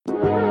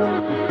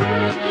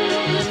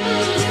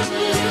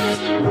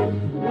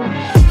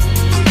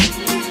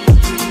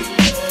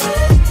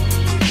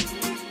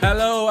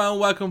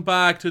welcome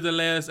back to the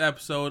latest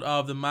episode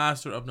of the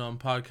Master of None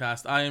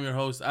podcast. I am your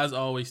host, as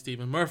always,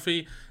 Stephen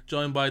Murphy,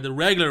 joined by the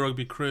regular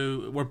rugby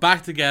crew. We're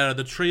back together.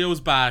 The trio's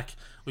back.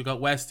 We've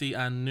got Westy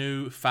and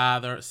new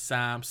father,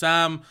 Sam.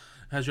 Sam,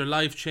 has your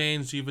life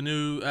changed? Do you have a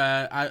new,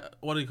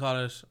 what do you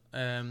call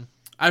it,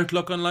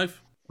 outlook on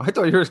life? I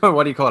thought you were talking,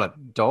 what do you call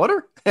it,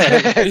 daughter?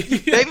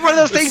 Maybe one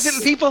of those things,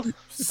 little people.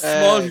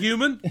 Small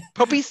human?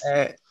 Puppies?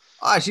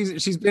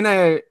 She's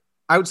been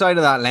outside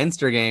of that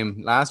Leinster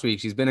game last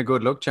week, she's been a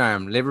good luck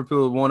charm.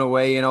 Liverpool won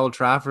away in Old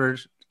Trafford.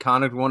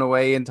 Connacht won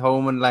away in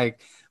Thomond. Like,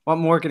 what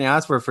more can you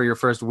ask for your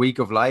first week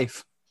of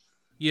life?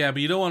 Yeah,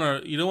 but you don't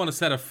want to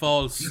set a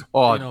false,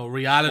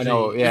 reality.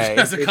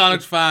 As a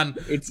Connacht fan,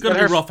 it's going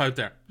to be rough out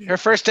there. Her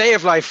first day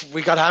of life,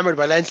 we got hammered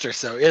by Leinster,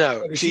 so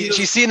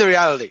she's seen the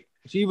reality.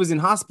 She was in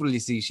hospital, you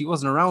see. She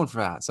wasn't around for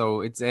that. So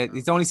it's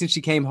only since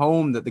she came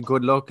home that the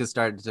good luck has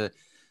started to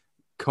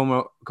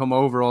come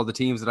over all the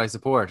teams that I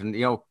support. And,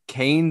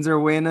 Canes are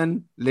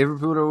winning,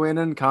 Liverpool are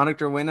winning,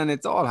 Connacht are winning.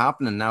 It's all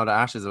happening now that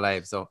Ash is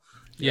alive. So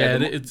yeah,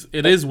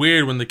 it is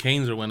weird when the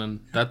Canes are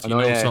winning. That's,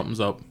 something's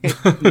up.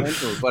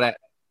 But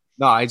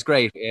no, it's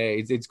great.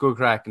 It's good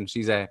crack. And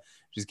she's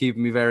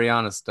keeping me very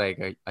honest.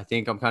 Like, I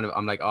think I'm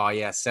like, oh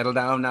yeah, settle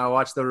down now,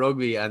 watch the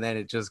rugby. And then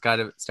it just kind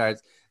of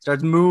starts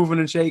moving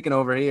and shaking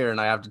over here, and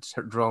I have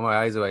to draw my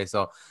eyes away.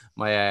 So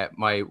my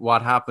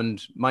what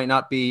happened might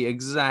not be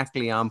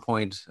exactly on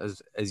point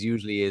as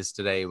usually is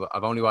today, but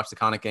I've only watched the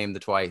Connacht game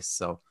twice.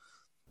 So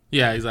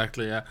yeah,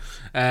 exactly.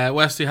 Yeah,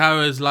 Westy, how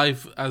is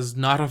life as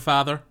not a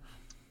father?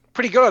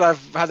 Pretty good.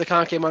 I've had the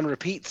Connacht game on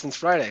repeat since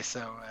Friday,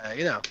 so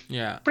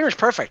yeah, pretty much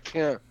perfect.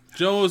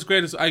 Joe was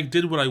great. I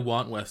did what I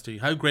want, Westy.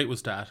 How great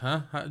was that,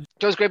 huh?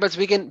 Joe's great about this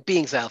weekend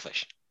being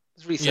selfish.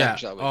 Really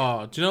selfish that weekend.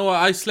 Oh, do you know what?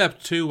 I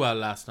slept too well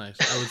last night.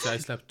 I would say I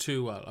slept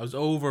too well. I was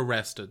over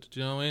rested.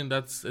 Do you know what I mean?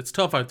 It's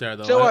tough out there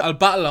though. You know I'll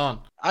battle on.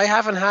 I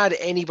haven't had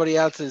anybody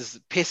else's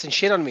piss and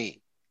shit on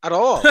me at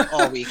all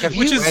week. Have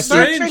Which you? is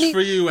strange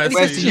for you,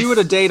 Westy. You had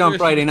a date on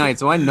Friday night,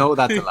 so I know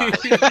that's a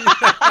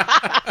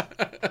lie.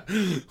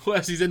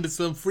 Westy's into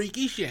some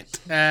freaky shit.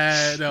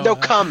 No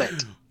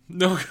comment.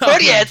 No comment.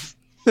 But yes.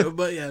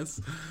 But yes.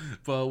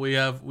 But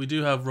we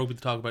do have rugby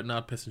to talk about,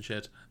 not piss and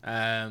shit.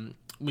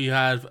 We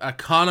have a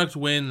Connacht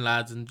win,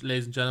 ladies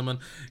and gentlemen.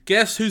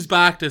 Guess who's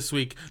back this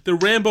week? The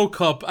Rainbow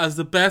Cup as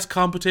the best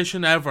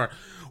competition ever.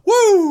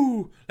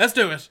 Woo! Let's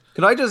do it.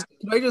 Could I just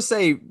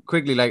say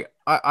quickly, like,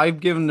 I've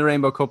given the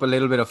Rainbow Cup a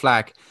little bit of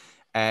flack.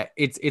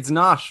 It's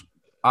not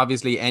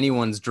obviously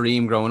anyone's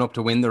dream growing up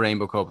to win the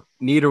Rainbow Cup.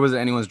 Neither was it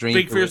anyone's dream.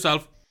 Speak for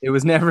yourself. It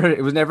was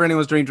never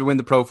anyone's dream to win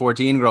the Pro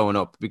 14 growing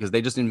up, because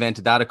they just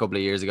invented that a couple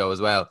of years ago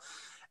as well.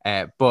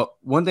 But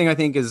one thing I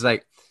think is,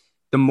 like,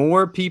 the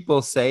more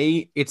people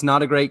say it's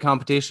not a great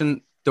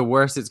competition, the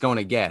worse it's going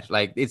to get.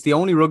 Like, it's the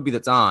only rugby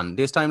that's on.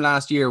 This time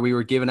last year, we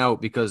were giving out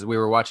because we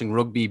were watching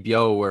Rugby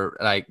Bio, or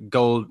like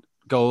gold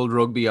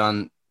rugby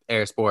on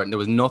Air Sport, and there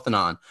was nothing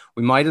on.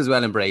 We might as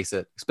well embrace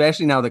it,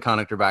 especially now the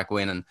Connacht are back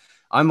winning.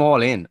 I'm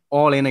all in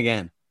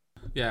again.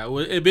 Yeah,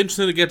 well, it'd be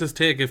interesting to get this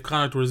take if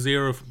Connacht were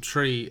 0 from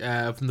 3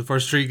 from the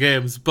first 3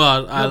 games,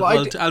 but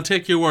I'll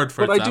take your word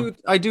for it. But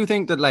I do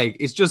think that, like,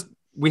 it's just,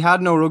 we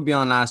had no rugby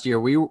on last year.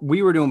 We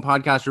were doing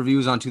podcast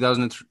reviews on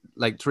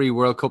 2003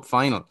 World Cup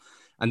final,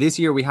 and this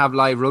year we have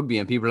live rugby,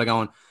 and people are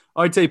going,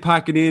 I'd say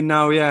pack it in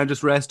now, and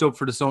just rest up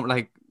for the summer.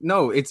 Like,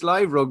 no, it's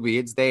live rugby.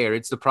 It's there.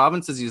 It's the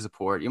provinces you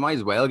support. You might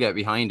as well get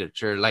behind it.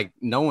 Sure, like,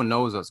 no one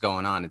knows what's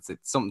going on. It's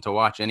something to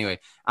watch anyway,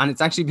 and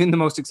it's actually been the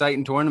most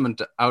exciting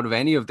tournament out of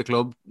any of the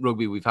club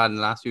rugby we've had in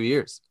the last few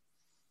years.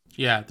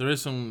 Yeah, there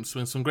is some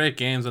great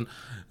games, and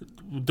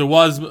there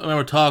was, I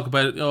remember, talk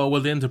about,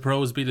 will the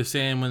Interpros be the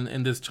same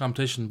in this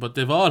competition? But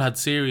they've all had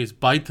serious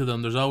bite to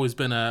them. There's always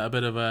been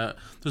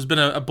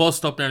a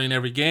bust up nearly in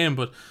every game.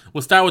 But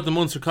we'll start with the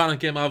Munster Connacht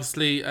game.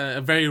 Obviously, a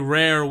very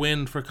rare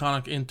win for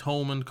Connacht in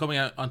Thomond, coming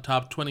out on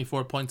top,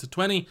 24 points to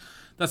 20.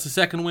 That's the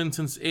second win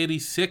since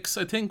 86,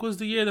 I think, was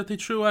the year that they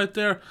threw out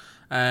there.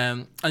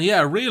 And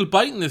yeah, a real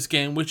bite in this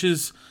game, which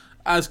is,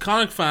 as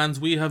Connacht fans,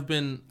 we have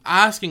been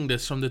asking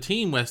this from the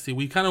team, Westy.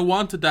 We kind of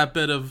wanted that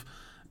bit of,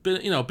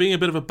 being a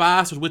bit of a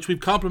bastard, which we've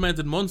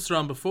complimented Munster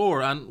on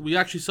before, and we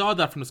actually saw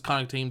that from this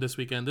Connacht team this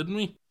weekend, didn't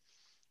we?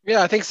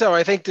 Yeah, I think so.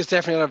 I think there's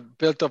definitely a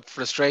built up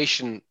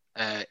frustration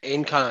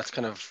in Connacht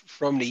kind of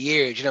from the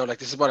year. Like,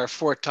 this is about our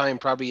 4th time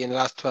probably in the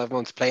last 12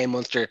 months playing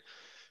Munster.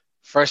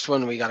 First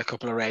one, we got a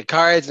couple of red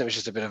cards, and it was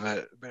just a bit of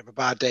a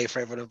bad day for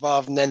everyone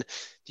involved. And then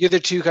the other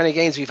 2 kind of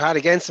games we've had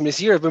against them this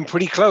year have been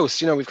pretty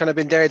close. We've kind of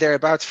been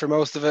thereabouts for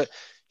most of it.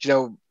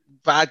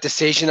 Bad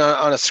decision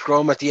on a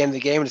scrum at the end of the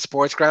game in the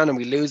sports ground, and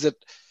we lose it.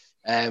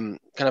 Kind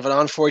of an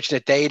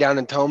unfortunate day down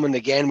in Thomond.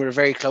 Again, we were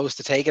very close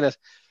to taking it.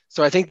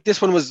 So I think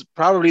this one was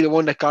probably the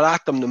one that got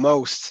at them the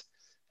most,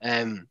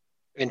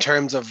 in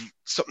terms of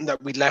something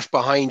that we'd left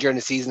behind during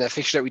the season, a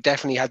fixture that we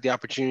definitely had the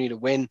opportunity to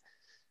win.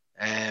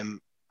 And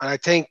I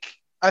think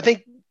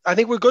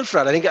we're good for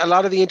that. I think a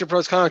lot of the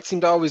Interpros Connacht seem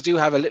to always do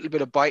have a little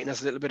bit of bite in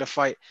us, a little bit of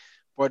fight.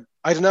 But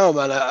I don't know,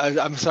 man.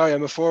 I'm sorry,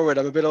 I'm a forward.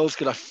 I'm a bit old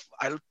school.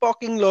 I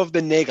fucking love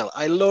the niggle.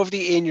 I love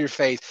the in your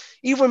face.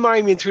 Even when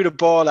Marmion threw the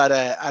ball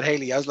at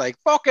Haley, I was like,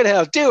 fucking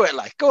hell, do it.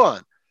 Like, go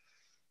on.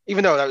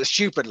 Even though that was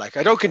stupid. Like,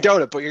 I don't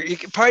condone it, but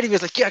part of you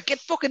is like, yeah,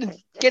 get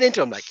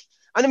into him. Like,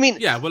 and I mean,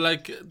 yeah, well,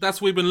 like that's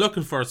what we've been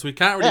looking for, so we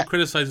can't really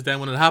criticize it then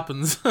when it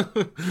happens.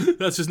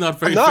 That's just not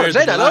very fair. I'm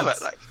saying I love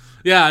it. Like,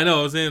 yeah, I know.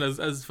 I was saying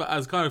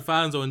as kind of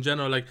fans though in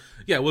general, like,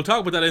 yeah, we'll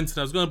talk about that incident.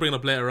 I was going to bring it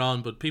up later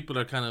on, but people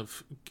are kind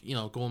of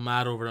going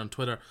mad over it on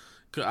Twitter.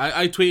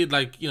 I tweeted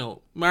like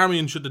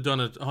Marmion should have done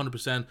it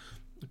 100%,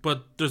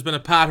 but there's been a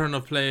pattern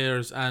of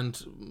players,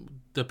 and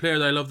the player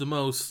that I love the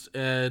most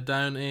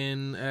down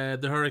in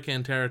the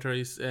Hurricane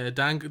territories,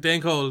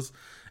 Dane Coles,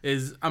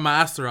 is a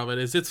master of it.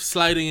 It's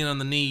sliding in on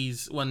the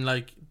knees when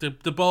like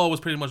the ball was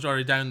pretty much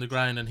already down the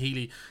ground, and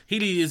Healy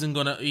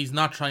he's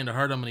not trying to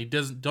hurt him, and he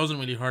doesn't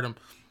really hurt him.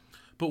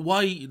 But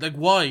why? Like,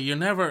 why? You're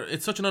never.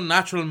 It's such an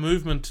unnatural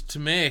movement to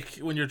make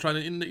when you're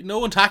trying to. No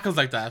one tackles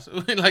like that,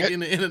 like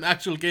in an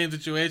actual game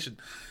situation.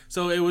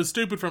 So it was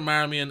stupid for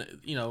Marmion.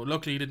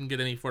 Luckily he didn't get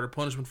any further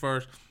punishment for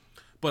it.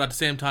 But at the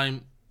same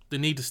time, they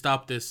need to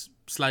stop this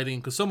sliding,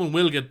 because someone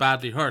will get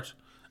badly hurt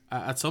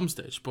at some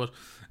stage. But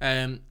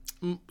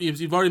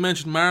you've already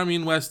mentioned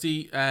Marmion,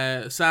 Westy,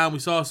 Sam. We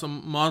saw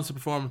some monster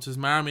performances,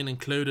 Marmion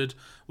included.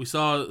 We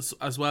saw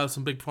as well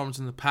some big performances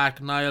in the pack.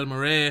 Niall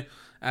Murray.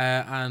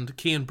 And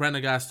Cian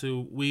Prendergast,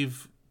 who we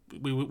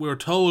were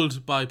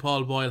told by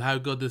Paul Boyle how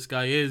good this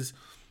guy is.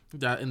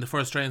 That in the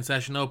first training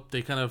session up,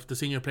 the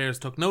senior players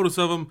took notice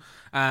of him,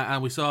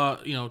 and we saw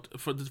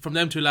from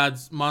them two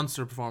lads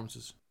monster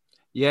performances.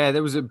 Yeah,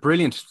 there was a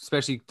brilliant,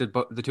 especially the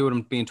two of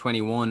them being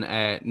 21.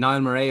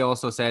 Niall Murray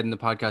also said in the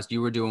podcast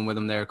you were doing with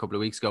him there a couple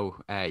of weeks ago.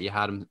 You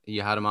had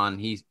him on.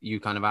 You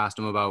kind of asked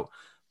him about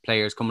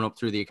players coming up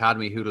through the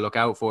academy who to look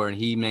out for, and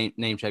he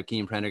name-checked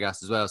Cian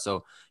Prendergast as well.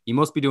 So he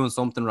must be doing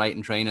something right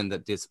in training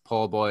that this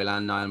Paul Boyle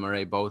and Niall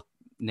Murray both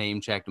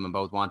name-checked him and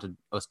both wanted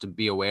us to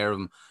be aware of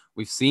him.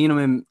 We've seen him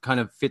in kind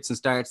of fits and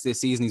starts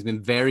this season. He's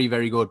been very,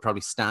 very good,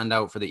 probably stand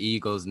out for the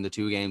Eagles in the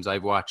two games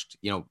I've watched,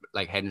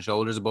 like head and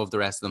shoulders above the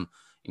rest of them,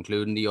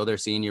 including the other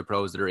senior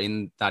pros that are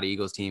in that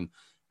Eagles team.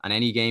 And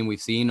any game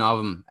we've seen of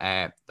him,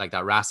 like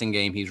that Racing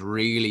game, he's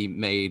really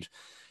made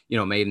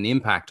an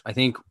impact. I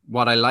think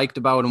what I liked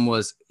about him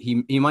was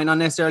he might not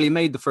necessarily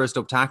made the first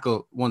up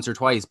tackle once or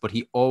twice, but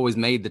he always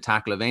made the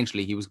tackle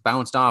eventually. He was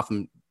bounced off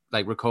and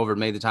like recovered,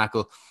 made the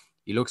tackle.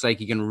 He looks like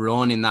he can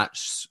run in that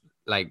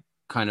like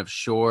kind of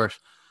short,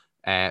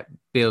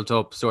 built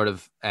up sort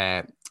of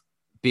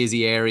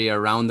busy area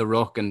around the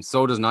ruck, and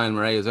so does Niall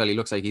Murray as well. He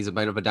looks like he's a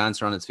bit of a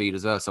dancer on his feet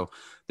as well. So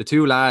the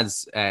two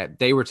lads,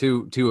 they were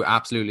two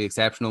absolutely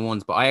exceptional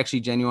ones, but I actually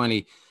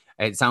genuinely,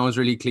 it sounds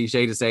really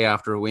cliche to say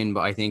after a win,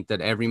 but I think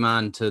that every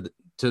man to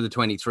the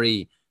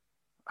 23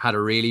 had a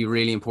really,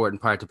 really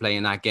important part to play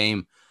in that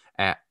game.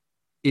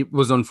 It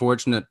was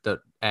unfortunate that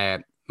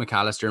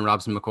McAllister and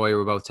Robson McCoy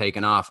were both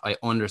taken off. I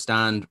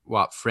understand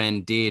what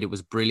Friend did. It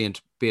was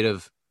brilliant bit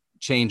of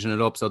changing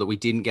it up so that we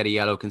didn't get a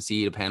yellow,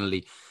 concede a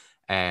penalty,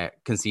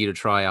 concede a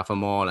try off a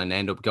maul, and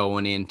end up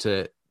going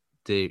into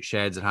the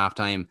sheds at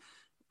halftime,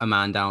 a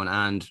man down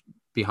and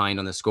behind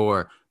on the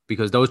score.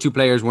 Because those two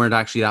players weren't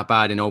actually that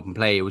bad in open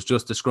play. It was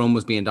just the scrum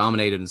was being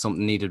dominated and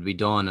something needed to be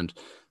done. And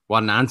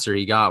what an answer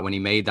he got when he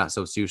made that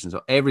substitution.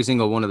 So every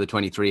single one of the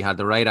 23 had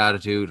the right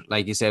attitude.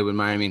 Like you said with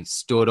Marmion,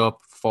 stood up,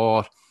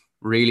 fought,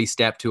 really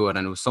stepped to it.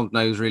 And it was something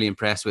I was really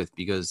impressed with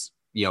because,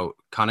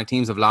 Connacht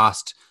teams have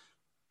lost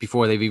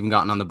before they've even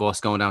gotten on the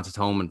bus going down to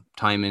Thomond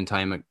time and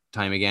time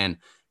again.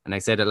 And I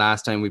said it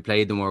last time we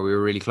played them where we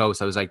were really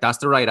close. I was like, that's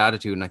the right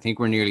attitude. And I think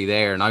we're nearly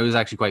there. And I was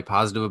actually quite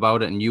positive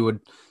about it. And you would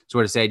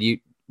sort of said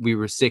we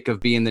were sick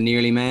of being the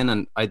nearly men,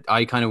 and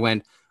I kind of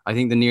went, I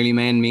think the nearly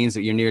men means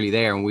that you're nearly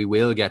there and we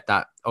will get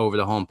that over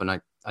the hump. And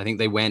I think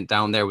they went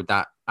down there with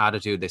that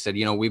attitude. They said,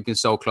 we've been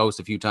so close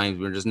a few times,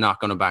 we're just not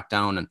going to back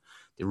down, and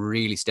they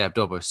really stepped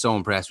up. I was so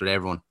impressed with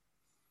everyone.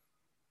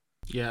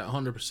 Yeah,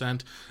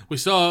 100%. We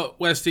saw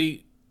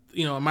Westy,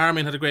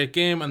 Marmion had a great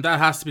game, and that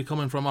has to be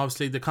coming from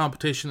obviously the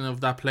competition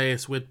of that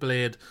place with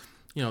Blade.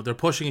 They're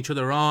pushing each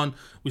other on.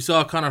 We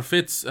saw Connor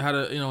Fitz had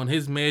in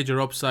his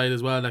major upside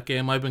as well that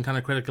game. I've been kind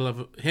of critical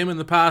of him in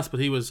the past, but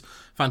he was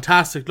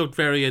fantastic, looked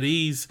very at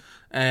ease.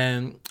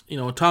 And,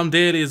 Tom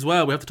Daly as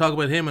well. We have to talk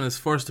about him in his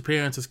first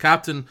appearance as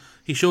captain.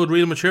 He showed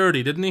real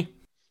maturity, didn't he?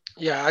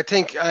 Yeah, I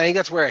think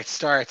that's where it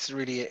starts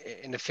really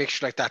in a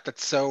fixture like that.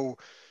 That's so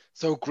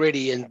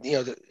gritty, and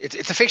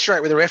it's a fixture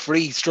where the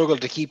referee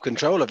struggled to keep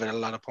control of it at a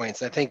lot of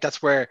points. I think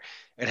that's where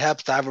it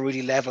helps to have a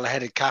really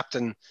level-headed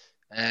captain.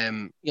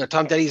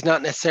 Tom Daly's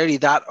not necessarily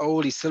that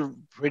old. He's still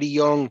pretty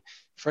young.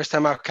 First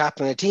time out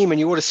captain of the team, and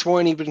you would have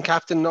sworn he'd been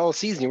captain all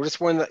season. You would have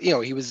sworn that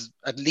he was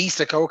at least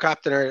a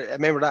co-captain or a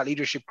member of that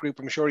leadership group.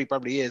 I'm sure he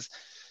probably is.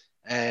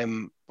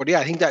 But yeah,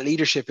 I think that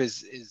leadership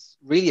is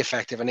really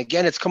effective. And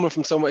again, it's coming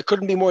from someone. It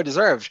couldn't be more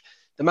deserved.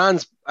 The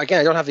man's, again,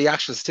 I don't have the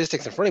actual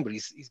statistics in front of me, but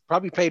he's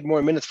probably played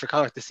more minutes for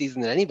Connacht this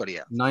season than anybody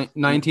else.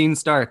 19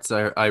 starts.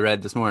 I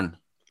read this morning.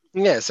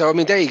 Yeah, so I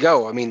mean, there you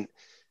go. I mean,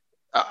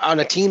 on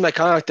a team like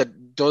Connacht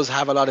that does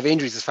have a lot of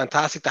injuries. It's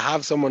fantastic to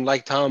have someone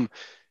like Tom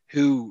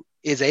who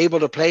is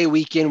able to play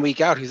week in, week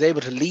out, who's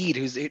able to lead,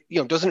 who's,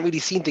 doesn't really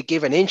seem to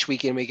give an inch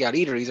week in, week out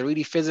either. He's a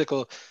really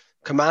physical,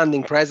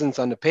 commanding presence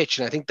on the pitch.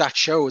 And I think that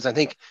shows. I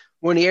think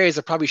one of the areas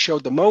that probably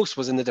showed the most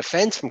was in the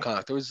defence from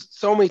Connacht. There was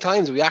so many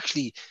times we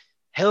actually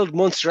held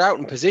Munster out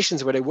in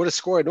positions where they would have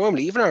scored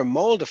normally. Even our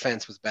Mull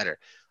defence was better.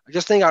 I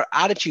just think our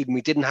attitude when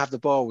we didn't have the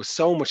ball was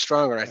so much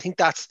stronger. I think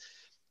that's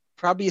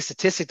probably a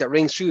statistic that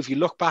rings true if you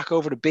look back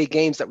over the big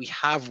games that we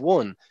have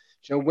won.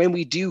 When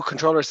we do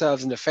control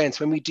ourselves in defence,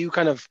 when we do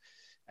kind of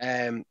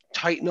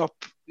tighten up,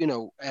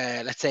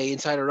 let's say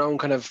inside our own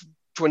kind of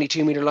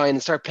 22-meter line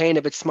and start playing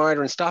a bit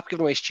smarter and stop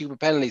giving away stupid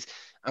penalties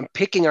and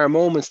picking our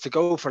moments to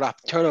go for that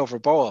turnover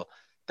ball,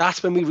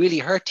 that's when we really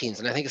hurt teams.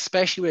 And I think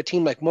especially with a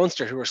team like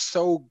Munster, who are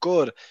so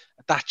good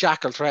at that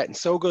jackal threat and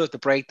so good at the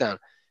breakdown,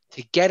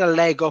 to get a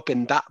leg up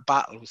in that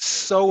battle was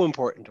so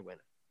important to win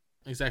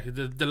it. Exactly.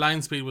 The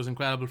line speed was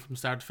incredible from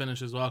start to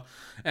finish as well.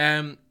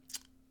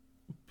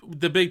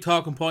 The big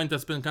talking point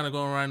that's been kind of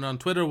going around on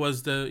Twitter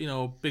was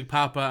the, Big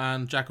Papa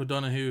and Jack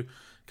O'Donoghue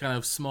kind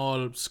of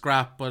small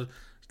scrap, but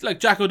like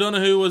Jack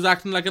O'Donoghue was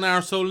acting like an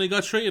arsehole and he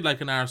got treated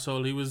like an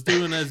arsehole. He was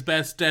doing his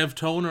best Dev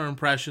Toner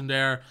impression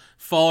there,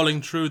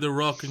 falling through the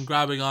ruck and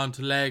grabbing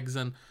onto legs,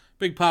 and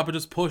Big Papa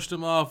just pushed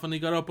him off and he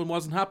got up and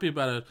wasn't happy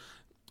about it.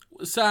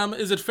 Sam,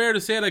 is it fair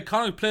to say that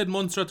Connacht played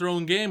Munster at their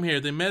own game here?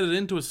 They made it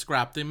into a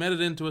scrap. They made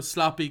it into a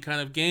sloppy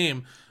kind of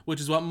game,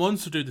 which is what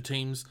Munster do to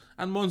teams,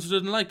 and Munster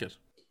didn't like it.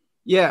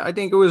 Yeah, I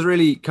think it was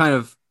really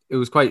it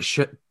was quite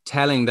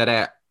telling that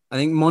I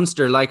think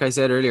Munster, like I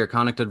said earlier,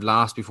 Connacht had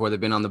lost before they've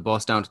been on the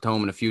bus down to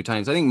Thomond a few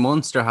times. I think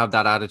Munster have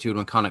that attitude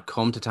when Connacht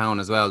come to town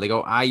as well. They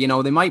go,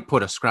 they might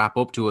put a scrap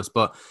up to us,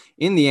 but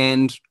in the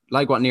end,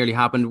 like what nearly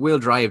happened, we'll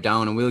drive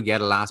down and we'll get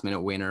a last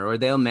minute winner, or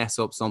they'll mess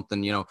up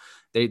something,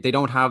 They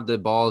don't have the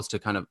balls to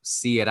kind of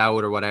see it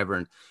out or whatever.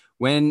 And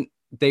when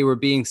they were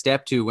being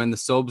stepped to, when the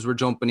subs were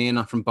jumping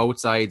in from both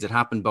sides, it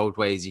happened both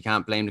ways. You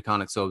can't blame the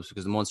Connacht subs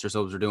because the Munster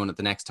subs were doing it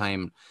the next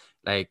time.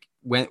 Like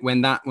when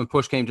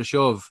push came to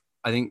shove,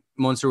 I think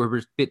Munster were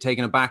a bit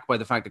taken aback by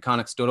the fact that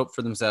Connacht stood up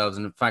for themselves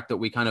and the fact that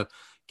we kind of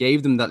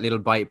gave them that little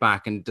bite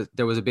back, and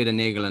there was a bit of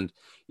niggle. And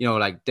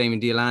like Damien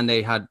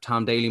Diolande had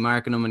Tom Daly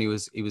marking him, and he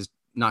was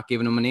not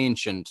giving him an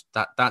inch, and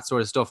that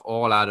sort of stuff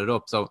all added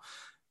up. So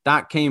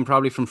that came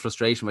probably from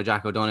frustration by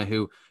Jack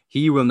O'Donoghue.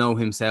 He will know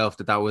himself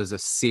that was a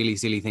silly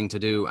thing to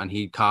do, and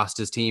he cost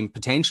his team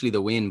potentially the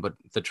win. But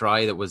the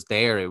try that was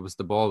there,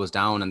 the ball was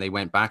down and they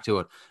went back to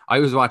it. I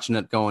was watching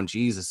it going,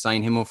 Jesus,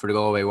 sign him up for the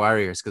Galway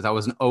Warriors, because that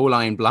was an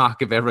O-line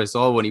block if ever I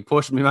saw one. He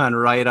pushed me man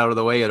right out of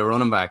the way of the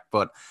running back.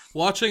 But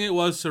watching it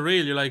was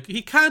surreal. You're like,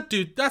 he can't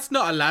do that's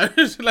not allowed.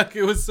 Like,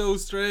 it was so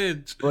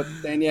strange. But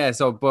then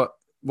but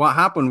what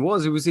happened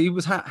was he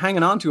was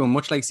hanging on to him,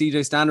 much like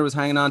CJ Stander was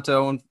hanging on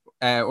to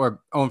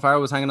Owen Farrell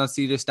was hanging on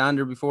CJ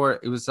Stander before.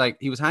 It was like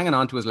he was hanging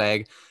on to his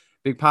leg.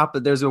 Big Papa,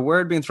 there's a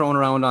word being thrown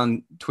around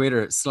on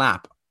Twitter,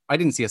 slap. I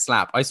didn't see a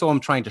slap. I saw him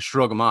trying to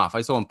shrug him off.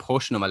 I saw him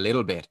pushing him a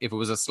little bit. If it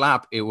was a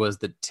slap, it was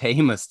the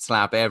tamest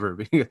slap ever.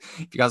 If you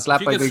got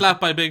slapped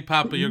by Big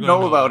Papa, you're going to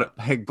know about it.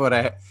 Like,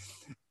 but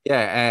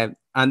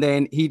and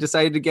then he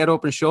decided to get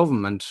up and shove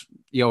him, and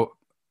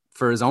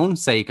for his own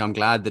sake, I'm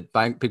glad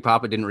that Big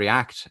Papa didn't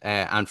react.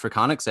 And for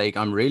Connacht's sake,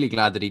 I'm really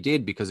glad that he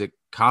did, because it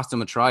cost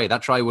him a try.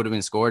 That try would have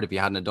been scored if he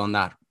hadn't have done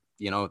that.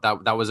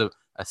 That was a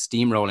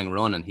steamrolling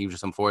run, and he was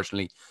just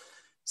unfortunately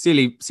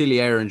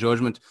silly error in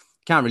judgment.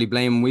 Can't really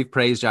blame him. We've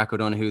praised Jack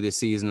O'Donoghue this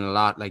season a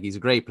lot. Like, he's a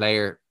great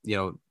player.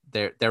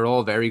 They're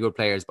all very good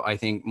players, but I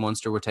think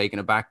Munster were taken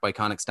aback by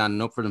Connacht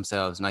standing up for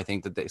themselves. And I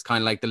think that it's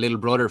kind of like the little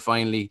brother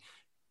finally,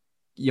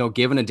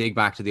 giving a dig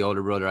back to the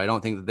older brother. I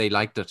don't think that they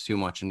liked it too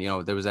much. And,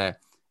 there was a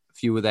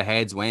few of the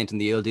heads went,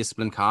 and the ill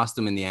discipline cost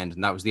them in the end,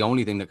 and that was the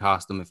only thing that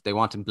cost them. If they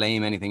want to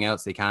blame anything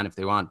else, they can if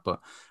they want, but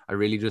I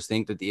really just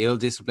think that the ill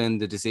discipline,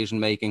 the decision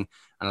making,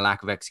 and a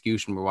lack of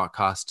execution were what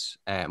cost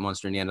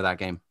Munster in the end of that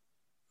game.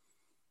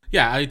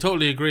 Yeah, I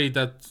totally agree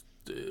that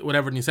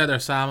whatever you said there,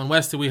 Sam. And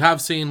Westy, we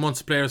have seen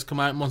Munster players come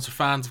out, Munster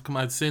fans have come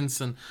out since,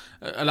 and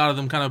a lot of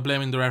them kind of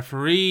blaming the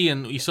referee.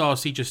 And you saw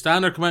CJ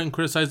Stander come out and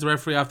criticise the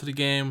referee after the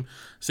game,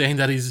 saying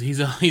that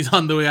he's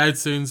on the way out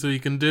soon, so he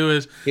can do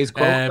it. His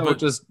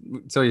quote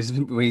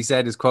when he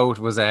said his quote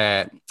was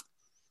it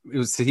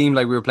seemed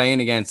like we were playing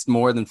against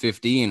more than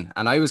 15,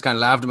 and I was kind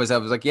of laughing to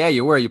myself. I was like, yeah,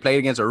 you were. You played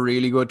against a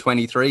really good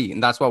 23,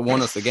 and that's what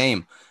won us the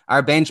game.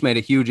 Our bench made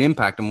a huge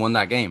impact and won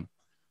that game.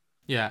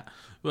 Yeah.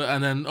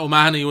 And then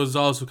O'Mahony was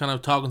also kind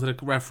of talking to the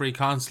referee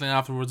constantly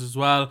afterwards as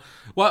well.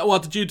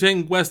 What did you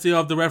think, Westy,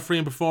 of the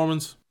refereeing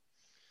performance?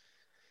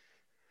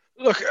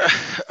 Look,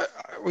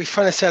 we've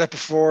kind of said it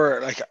before.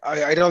 Like,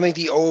 I don't think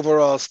the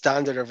overall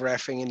standard of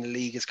refereeing in the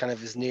league is kind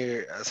of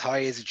as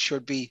high as it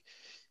should be.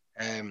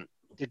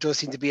 There does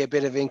seem to be a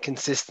bit of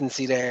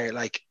inconsistency there.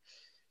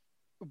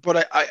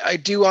 But I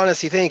do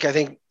honestly think,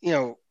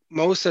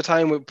 most of the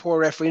time with poor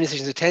refereeing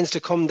decisions, it tends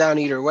to come down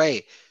either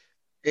way.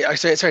 It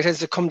tends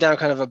to come down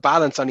kind of a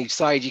balance on each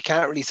side. You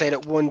can't really say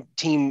that one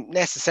team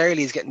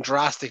necessarily is getting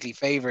drastically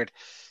favoured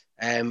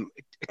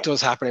It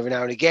does happen every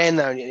now and again.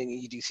 Now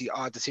you do see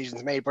odd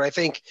decisions made, but I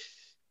think,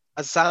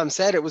 as Sam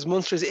said, it was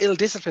Munster's ill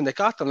discipline that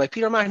got them. Like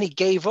Peter Mahoney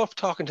gave up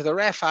talking to the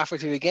ref halfway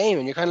through the game,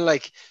 and you're kind of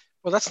like,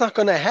 well, that's not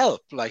going to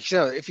help. Like,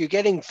 if you're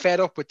getting fed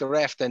up with the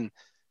ref, then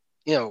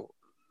you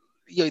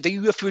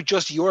have to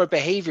adjust your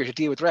behaviour to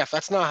deal with ref.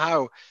 That's not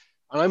how.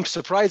 And I'm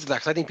surprised at that,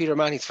 because I think Peter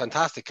Mahoney's a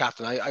fantastic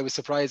captain. I was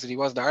surprised that he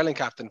wasn't Ireland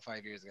captain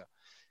 5 years ago.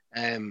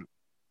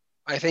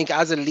 I think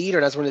as a leader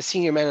and as one of the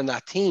senior men on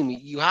that team,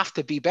 you have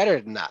to be better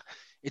than that.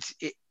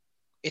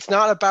 It's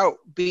not about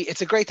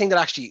it's a great thing that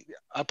actually,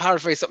 I'll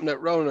paraphrase something that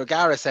Ronan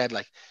O'Gara said.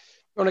 Like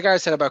Ronan O'Gara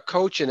said about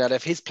coaching, that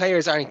if his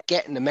players aren't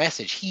getting the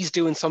message, he's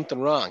doing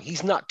something wrong.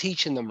 He's not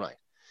teaching them right.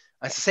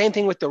 And it's the same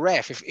thing with the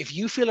ref. If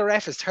you feel a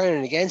ref is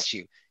turning against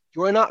you,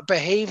 you're not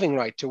behaving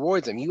right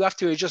towards them. You have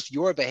to adjust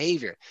your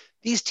behavior.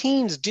 These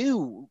teams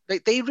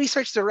they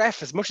research the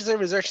ref as much as they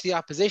research the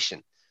opposition.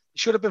 They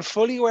should have been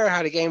fully aware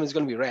how the game is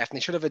going to be ref, and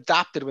they should have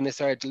adapted when they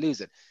started to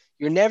lose it.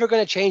 You're never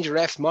going to change a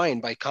ref's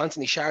mind by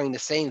constantly shouting the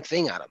same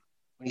thing at him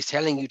when he's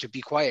telling you to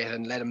be quiet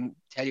and let him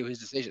tell you his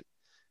decision.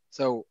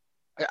 So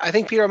I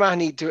think Peter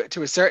Mahoney,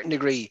 to a certain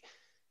degree,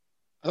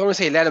 I don't want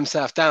to say let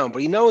himself down,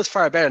 but he knows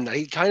far better than that.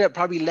 He kind of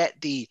probably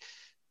let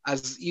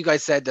as you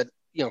guys said, that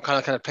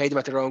kind of played them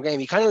at their own game.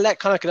 He kind of let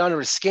Connacht get under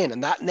his skin,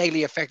 and that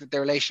negatively affected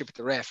their relationship with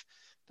the ref.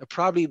 That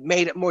probably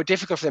made it more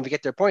difficult for them to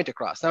get their point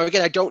across. Now,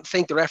 again, I don't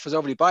think the ref was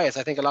overly biased.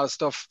 I think a lot of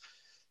stuff,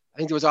 I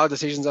think there was odd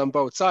decisions on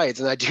both sides,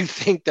 and I do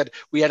think that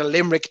we had a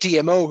Limerick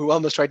TMO who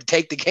almost tried to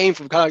take the game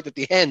from Connacht at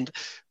the end.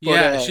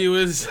 But, she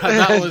was.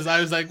 I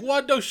was like,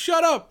 what? No,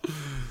 shut up.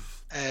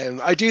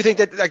 I do think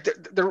that like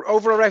the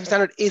overall ref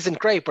standard isn't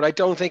great, but I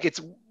don't think it's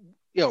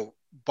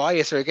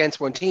bias or against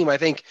one team. I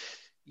think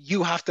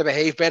you have to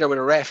behave better with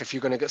a ref if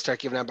you're going to start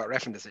giving out about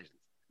reffing decisions.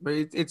 But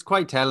it's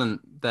quite telling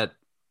that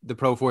the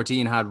Pro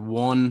 14 had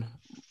one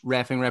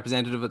reffing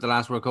representative at the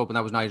last World Cup, and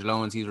that was Nigel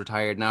Owens. He's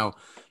retired now.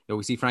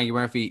 We see Frankie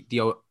Murphy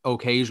the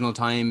occasional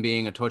time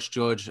being a touch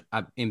judge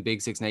in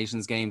Big Six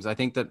Nations games. I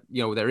think that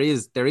there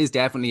is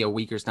definitely a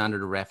weaker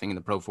standard of reffing in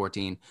the Pro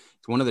 14.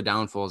 It's one of the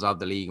downfalls of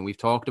the league, and we've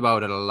talked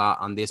about it a lot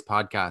on this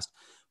podcast.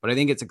 But I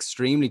think it's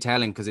extremely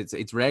telling, because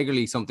it's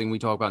regularly something we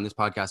talk about in this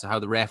podcast, how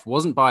the ref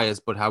wasn't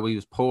biased, but how he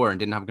was poor and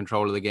didn't have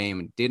control of the game,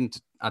 and didn't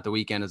at the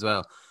weekend as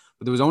well.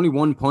 But there was only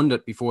one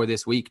pundit before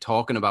this week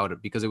talking about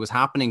it, because it was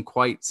happening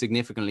quite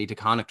significantly to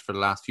Connacht for the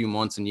last few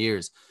months and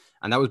years.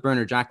 And that was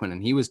Bernard Jackman.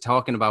 And he was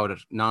talking about it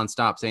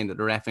nonstop, saying that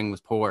the reffing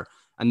was poor,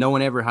 and no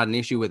one ever had an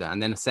issue with it.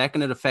 And then the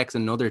second it affects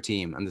another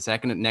team, and the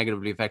second it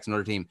negatively affects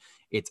another team,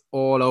 it's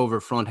all over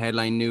front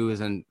headline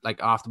news, and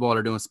like Off the Ball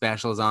are doing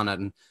specials on it.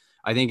 And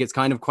I think it's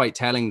kind of quite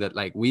telling that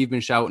like we've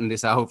been shouting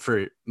this out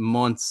for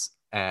months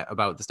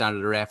about the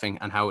standard of reffing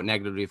and how it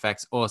negatively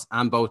affects us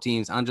and both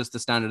teams, and just the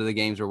standard of the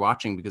games we're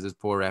watching because it's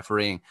poor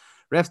refereeing.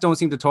 Refs don't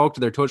seem to talk to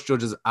their touch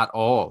judges at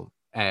all.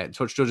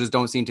 Touch judges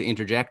don't seem to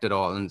interject at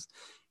all. And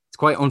it's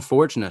quite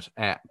unfortunate.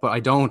 But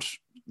I don't,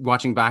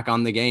 watching back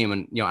on the game,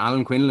 and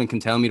Alan Quinlan can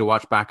tell me to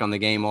watch back on the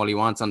game all he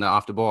wants on the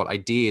Off the Ball. I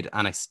did,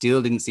 and I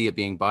still didn't see it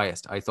being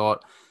biased. I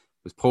thought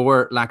it was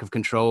poor lack of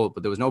control,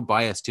 but there was no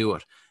bias to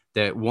it.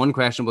 The one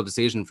questionable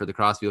decision for the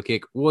crossfield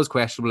kick was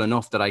questionable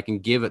enough that I can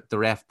give it the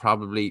ref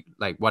probably,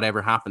 like,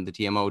 whatever happened, the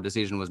TMO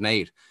decision was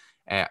made.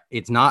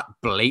 It's not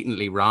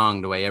blatantly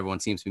wrong the way everyone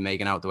seems to be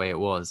making out the way it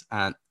was.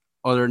 And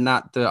other than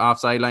that, the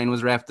offside line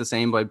was ref the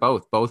same by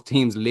both. Both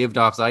teams lived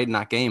offside in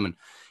that game. And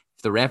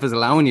if the ref is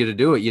allowing you to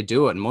do it, you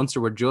do it. And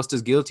Munster were just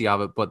as guilty of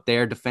it, but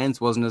their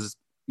defence wasn't as,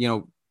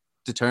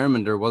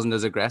 determined, or wasn't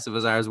as aggressive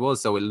as ours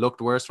was. So it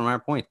looked worse from our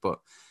point, but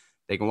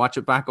they can watch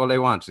it back all they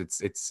want.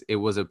 It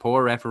was a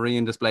poor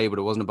refereeing display, but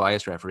it wasn't a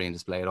biased refereeing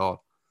display at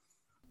all.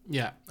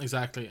 Yeah,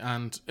 exactly.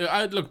 And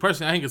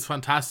personally, I think it's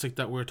fantastic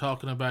that we're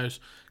talking about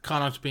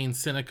Connacht being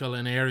cynical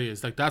in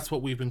areas. Like, that's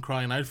what we've been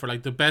crying out for.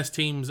 Like, the best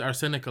teams are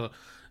cynical.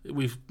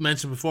 We've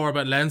mentioned before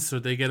about Leinster.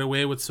 They get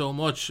away with so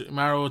much.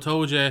 Maro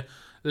Itoje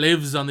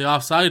lives on the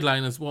offside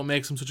line, is what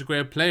makes him such a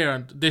great player.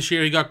 And this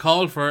year he got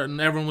called for it,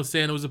 and everyone was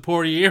saying it was a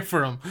poor year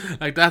for him.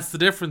 Like, that's the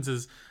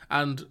differences.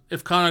 And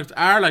if Connacht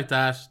are like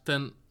that,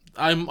 then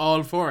I'm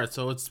all for it.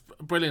 So it's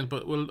brilliant.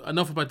 But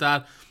enough about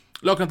that.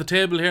 Looking at the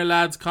table here,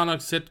 lads,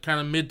 Connacht sit kind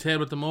of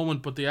mid-table at the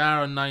moment, but they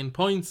are on 9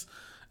 points.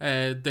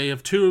 They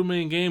have 2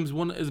 remaining games.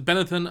 One is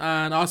Benetton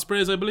and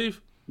Ospreys, I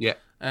believe. Yeah.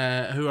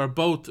 Who are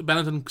both,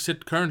 Benetton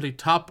sit currently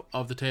top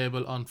of the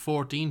table on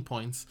 14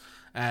 points.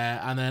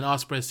 And then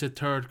Ospreys sit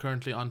third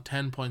currently on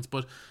 10 points.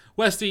 But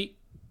Westy,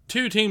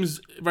 2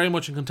 teams very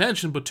much in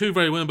contention, but 2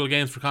 very winnable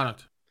games for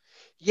Connacht.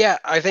 Yeah,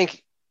 I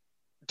think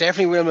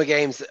definitely winnable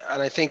games.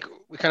 And I think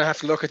we kind of have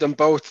to look at them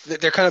both.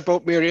 They're kind of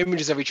both mirror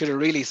images of each other,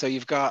 really. So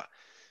you've got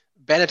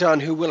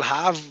Benetton, who will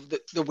have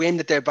the wind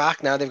at their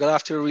back now. They've got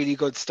off to a really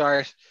good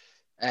start.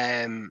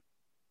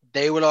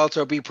 They will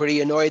also be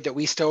pretty annoyed that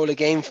we stole a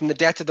game from the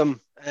death of them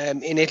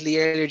in Italy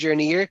earlier during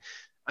the year.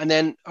 And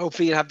then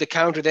hopefully you'll have the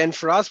counter then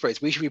for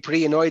Ospreys. We should be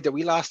pretty annoyed that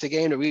we lost a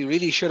game that we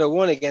really should have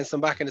won against them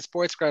back in the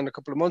sports ground a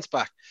couple of months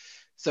back.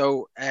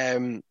 So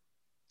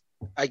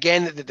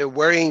again, the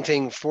worrying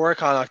thing for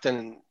Connacht,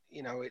 and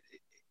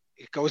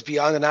it goes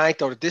beyond an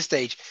anecdote at this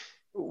stage.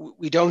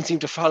 we don't seem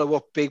to follow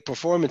up big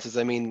performances.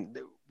 I mean,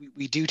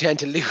 we do tend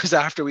to lose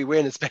after we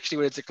win, especially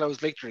when it's a close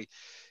victory.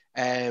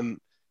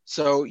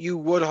 So you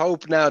would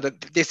hope now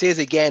that this is,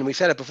 again, we've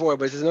said it before,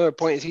 but there's another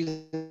point in the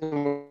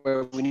season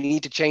where we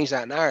need to change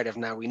that narrative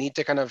now. We need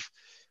to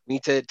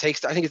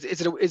take, I think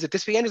is it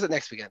this weekend or is it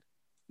next weekend?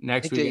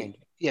 Next weekend.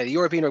 The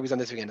European rugby's on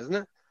this weekend, isn't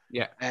it?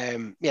 Yeah.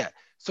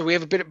 So we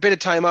have a bit of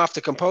time off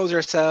to compose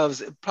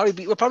ourselves.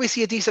 We'll probably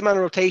see a decent amount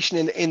of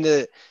rotation in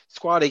the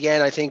squad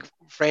again. I think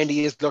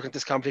Friendly is looking at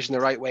this competition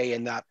the right way,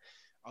 in that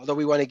although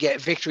we want to get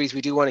victories,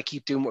 we do want to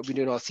keep doing what we've been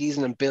doing all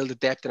season and build the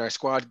depth in our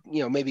squad.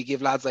 Maybe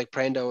give lads like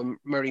Prendo and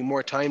Murray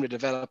more time to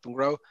develop and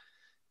grow.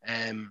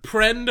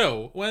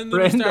 Prendo. When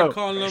did we start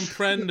calling him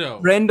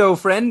Prendo?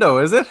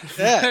 Friendo, is it?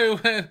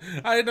 Yeah.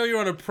 I didn't know you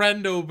were on a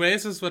Prendo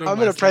basis with him. I'm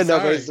on a Prendo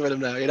basis with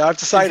him now. I've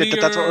decided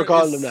that's what we're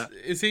calling him now.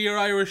 Is he your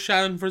Irish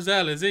Shannon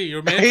Frizzell? Is he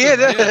your mate?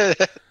 Yeah.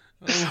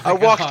 I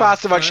walked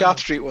past him on Shop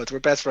Street once. We're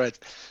best friends.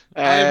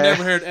 I've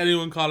never heard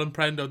anyone call him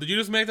Prendo. Did you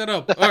just make that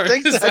up? I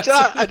think so.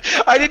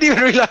 I didn't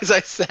even realize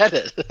I said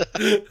it.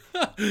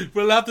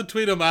 We'll have to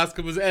tweet him, ask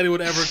him, has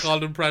anyone ever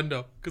called him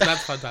Prendo? Because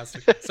that's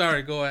fantastic.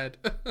 Sorry, go ahead.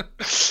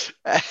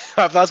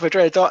 I've lost my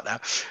train of thought now.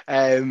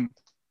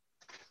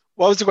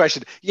 What was the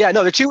question? Yeah,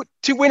 no, they're two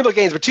winnable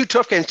games, but two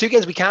tough games. Two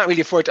games we can't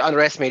really afford to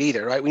underestimate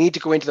either, right? We need to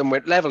go into them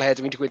with level heads.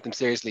 We need to go into them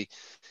seriously.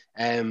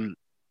 And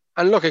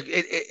look,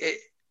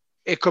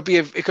 it could be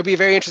a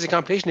very interesting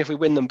competition if we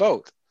win them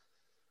both.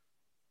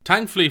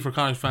 Thankfully for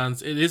Connacht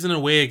fans, it is an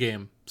away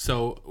game,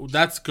 so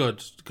that's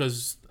good,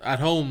 because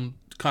at home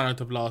Connacht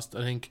have lost,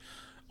 I think,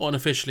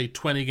 unofficially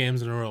 20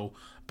 games in a row.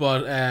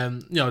 But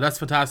that's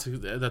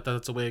fantastic that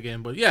that's a away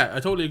game. But yeah, I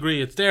totally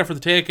agree. It's there for the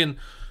taking.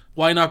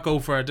 Why not go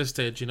for it at this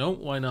stage?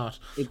 Why not?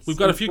 We've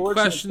got a few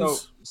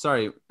questions.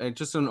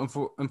 Just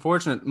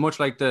unfortunate. Much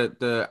like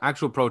the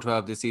actual Pro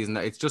 12 this season,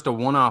 it's just a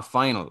one-off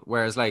final.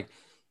 Whereas, it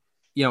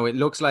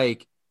looks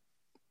like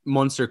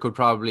Munster could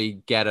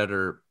probably get it,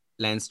 or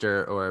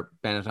Leinster or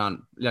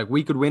Benetton.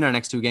 We could win our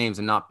next two games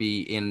and not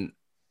be in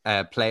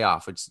a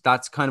playoff.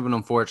 That's kind of an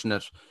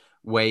unfortunate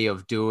way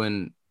of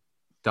doing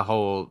the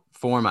whole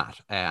format,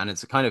 and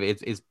it's kind of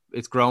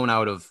it's grown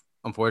out of,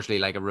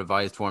 unfortunately, a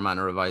revised format.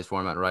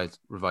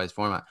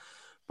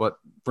 But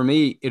for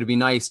me, it'd be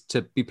nice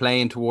to be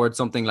playing towards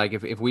something like,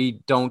 if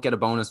we don't get a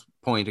bonus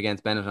point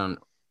against Benetton,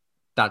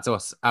 that's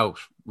us out.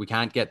 We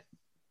can't get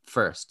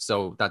first,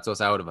 so that's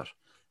us out of it.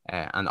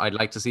 And I'd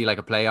like to see a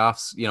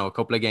playoffs, a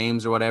couple of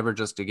games or whatever,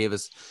 just to give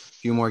us a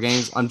few more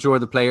games. I'm sure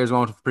the players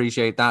won't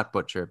appreciate that,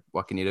 but sure,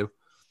 what can you do?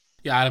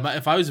 Yeah,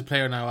 if I was a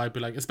player now, I'd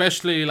be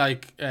especially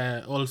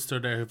Ulster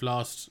there, who've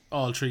lost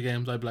all 3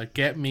 games, I'd be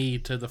get me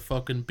to the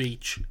fucking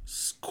beach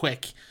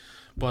quick.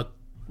 But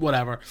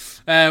whatever.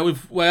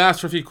 We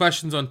asked for a few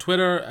questions on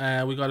Twitter.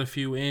 We got a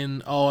few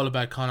in, all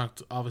about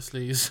Connacht,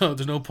 obviously, so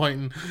there's no point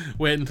in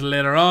waiting till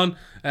later on.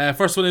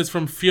 First one is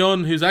from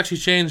Fionn, who's actually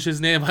changed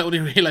his name, I only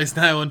realised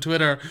now, on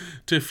Twitter,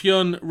 to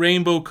Fionn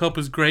Rainbow Cup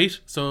is great.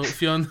 So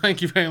Fionn,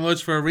 thank you very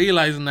much for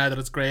realising now that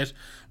it's great,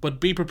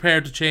 but be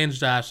prepared to change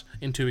that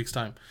in 2 weeks'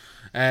 time.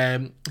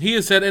 He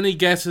has said, any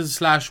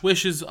guesses /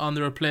 wishes on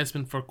the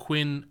replacement for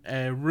Quinn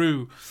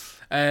Roux?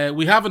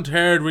 We haven't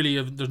heard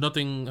really there's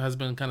nothing has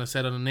been kind of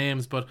said on the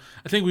names, but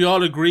I think we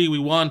all agree we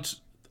want,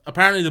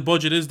 apparently the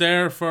budget is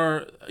there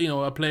for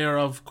a player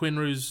of Quinn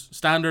Roux's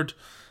standard,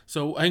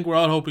 so I think we're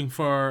all hoping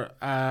for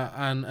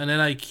an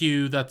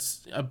NIQ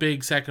that's a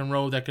big second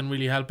row that can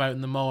really help out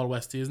in the Maul,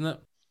 Westy, isn't it?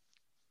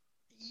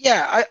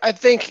 Yeah, I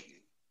think,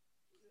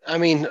 I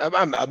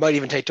might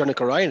even take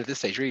Donnacha Ryan at this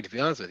stage, really, to be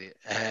honest with you.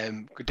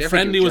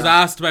 Friendly was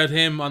asked about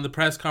him on the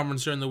press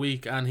conference during the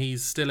week, and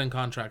he's still in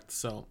contract,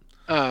 so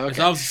okay. It's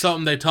obviously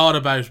something they thought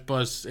about,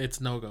 but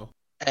it's no-go.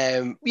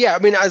 Yeah,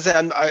 as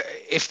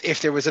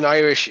if there was an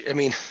Irish,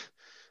 I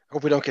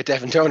hope we don't get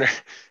Devin Toner,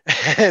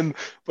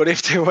 but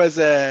if there was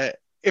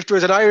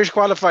an Irish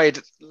qualified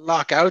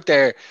lock out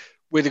there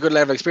with a good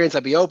level of experience,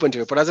 I'd be open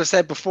to it. But as I've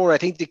said before, I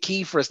think the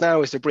key for us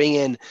now is to bring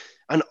in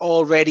an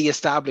already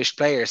established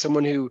player,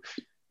 someone who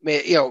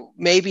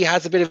maybe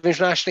has a bit of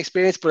international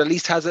experience, but at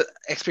least has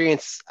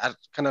experience at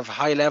kind of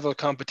high level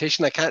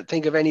competition. I can't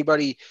think of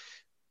anybody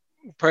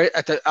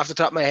off the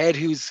top of my head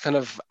who's kind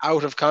of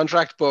out of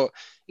contract, but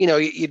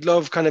you'd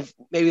love kind of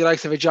maybe the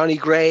likes of a Johnny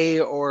Gray,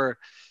 or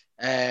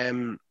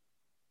somebody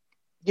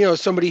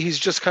who's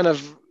just kind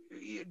of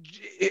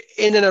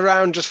in and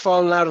around, just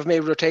falling out of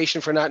maybe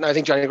rotation for that. And I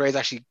think Johnny Gray's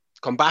actually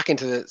come back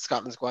into the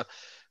Scotland squad,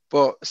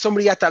 but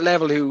somebody at that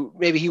level who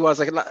maybe he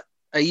was a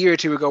year or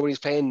two ago when he was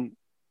playing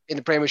in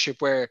the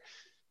Premiership, where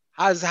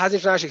has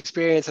international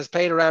experience, has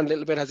played around a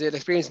little bit, has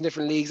experience in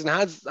different leagues, and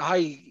has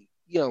high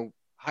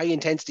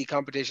intensity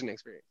competition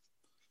experience.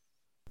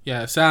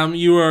 Yeah, Sam,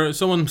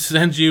 someone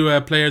sent you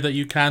a player that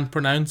you can't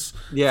pronounce.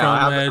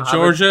 Yeah, from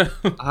Georgia.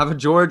 I have a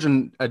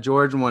Georgian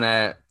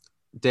one.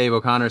 Dave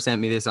O'Connor sent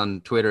me this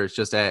on Twitter. It's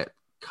just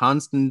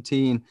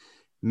Konstantin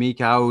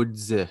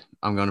Mikaudze.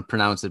 I'm going to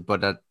pronounce it,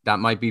 but that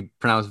might be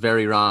pronounced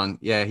very wrong.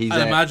 Yeah, I'd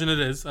imagine it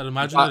is.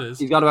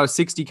 He's got about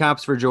 60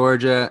 caps for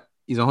Georgia.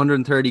 He's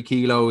 130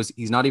 kilos.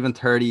 He's not even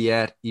 30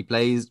 yet. He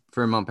plays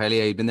for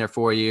Montpellier. He's been there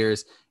 4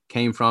 years.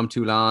 Came from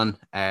Toulon.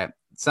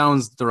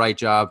 Sounds the right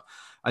job.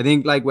 I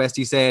think, like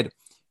Westy said,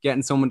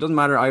 getting someone, doesn't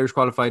matter Irish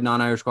qualified,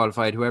 non-Irish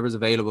qualified, whoever's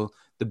available.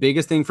 The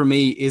biggest thing for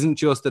me isn't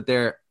just that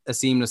they're a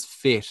seamless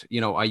fit. You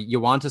know, you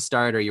want a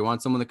starter. You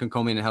want someone that can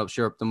come in and help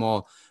shore up them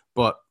all.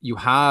 But you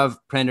have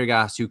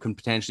Prendergast, who can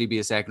potentially be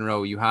a second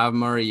row. You have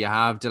Murray. You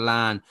have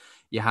Delan.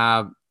 You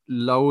have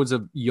loads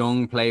of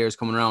young players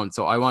coming around.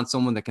 So I want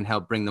someone that can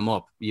help bring them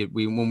up.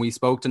 When we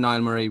spoke to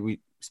Niall Murray, we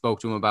spoke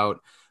to him about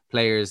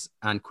players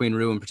and Quinn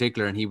Roux in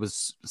particular, and he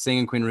was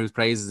singing Quinn Roux's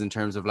praises in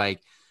terms of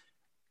like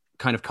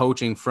kind of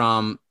coaching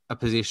from a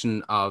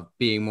position of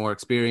being more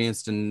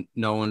experienced and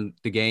knowing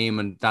the game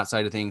and that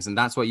side of things. And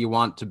that's what you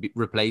want to be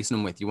replacing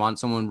them with. You want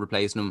someone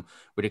replacing them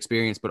with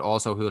experience, but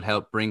also who will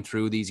help bring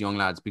through these young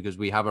lads, because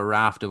we have a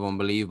raft of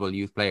unbelievable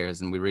youth players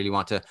and we really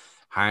want to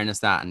harness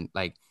that. And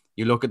like,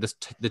 you look at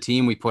the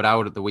team we put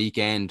out at the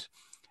weekend,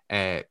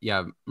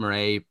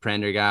 Murray,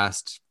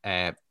 Prendergast,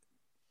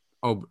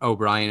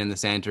 O'Brien in the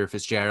centre,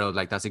 Fitzgerald,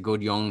 like that's a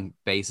good young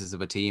basis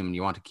of a team, and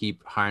you want to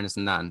keep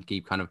harnessing that and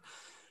keep kind of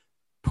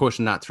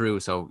pushing that through.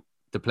 So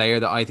the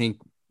player that I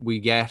think we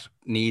get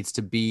needs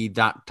to be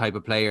that type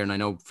of player. And I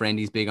know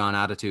Friendy's big on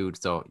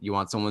attitude, so you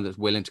want someone that's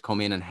willing to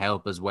come in and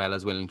help as well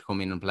as willing to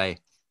come in and play.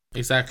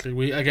 Exactly.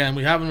 We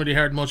haven't really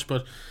heard much,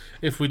 but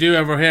if we do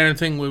ever hear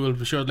anything, we will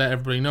be sure to let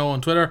everybody know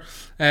on Twitter.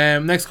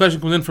 Next question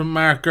comes in from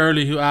Mark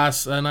Gurley, who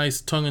asks a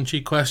nice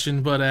tongue-in-cheek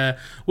question, but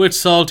which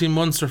salty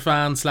Munster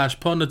fan /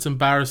 pundit's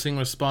embarrassing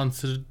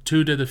response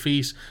to the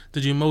defeat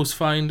did you most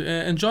find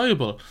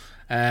enjoyable?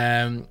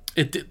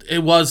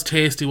 It was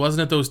tasty,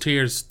 wasn't it? Those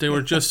tears, they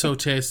were just so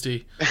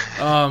tasty.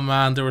 Oh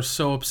man, they were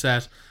so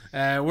upset.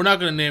 We're not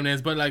going to name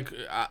names, but like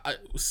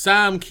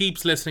Sam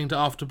keeps listening to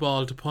Off the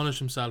Ball to punish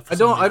himself. I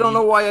don't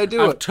know why I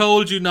do it. I've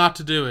told you not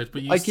to do it,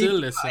 but you still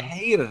listen. I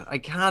hate it. I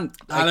can't.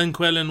 Alan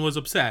Quillen was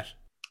upset.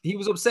 He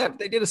was upset.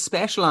 They did a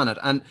special on it,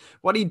 and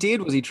what he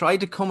did was he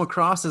tried to come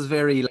across as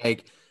very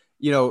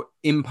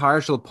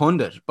impartial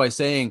pundit by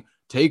saying,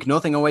 take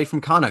nothing away from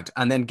Connacht,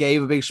 and then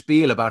gave a big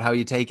spiel about how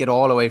you take it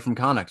all away from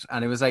Connacht.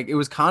 And it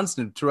was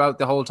constant throughout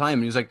the whole time.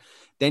 And he was like,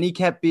 then he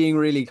kept being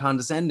really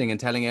condescending and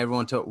telling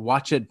everyone to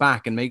watch it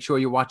back and make sure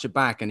you watch it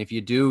back. And if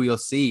you do, you'll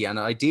see. And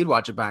I did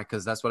watch it back,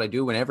 because that's what I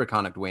do whenever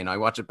Connacht win. I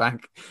watch it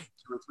back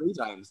 2 or 3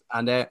 times.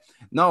 And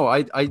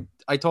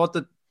I thought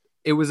that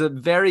it was a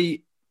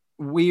very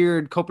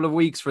weird couple of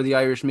weeks for the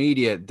Irish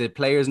media. The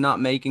players not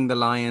making the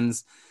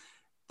Lions,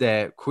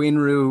 the Quinn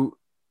Roux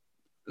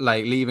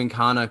like leaving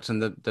Connacht,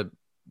 and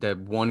the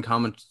one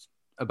comment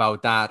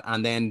about that,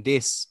 and then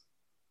this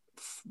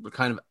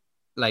kind of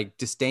like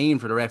disdain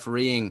for the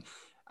refereeing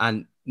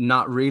and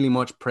not really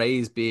much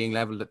praise being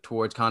leveled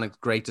towards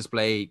Connacht. Great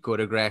display, good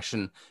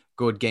aggression,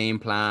 good game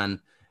plan,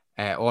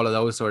 all of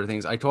those sort of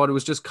things. I thought it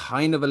was just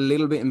kind of a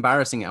little bit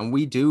embarrassing, and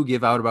we do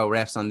give out about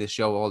refs on this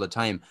show all the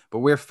time, but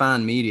we're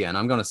fan media, and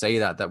I'm going to say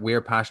that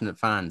we're passionate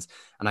fans,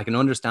 and I can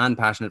understand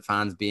passionate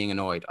fans being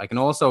annoyed. I can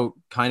also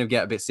kind of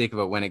get a bit sick of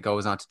it when it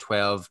goes on to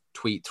 12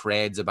 tweet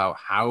threads about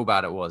how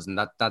bad it was, and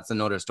that's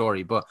another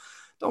story. But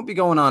don't be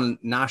going on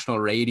national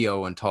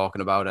radio and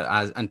talking about it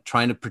and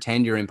trying to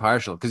pretend you're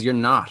impartial, because you're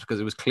not, because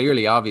it was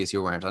clearly obvious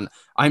you weren't. And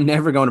I'm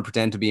never going to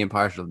pretend to be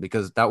impartial,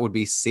 because that would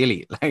be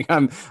silly. Like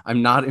I'm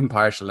not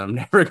impartial. I'm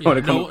never going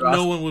to come across.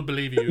 No one would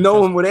believe you. No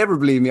one would ever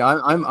believe me.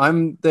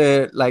 I'm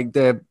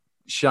the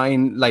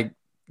shine, like,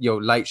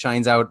 light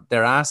shines out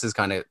their asses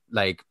kind of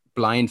like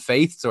blind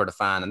faith sort of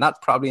fan, and that's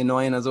probably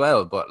annoying as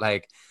well. But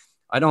like,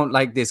 I don't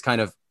like this kind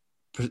of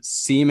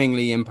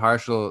seemingly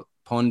impartial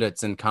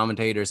pundits and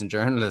commentators and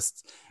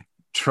journalists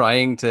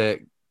trying to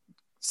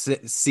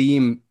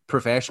seem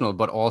professional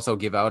but also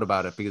give out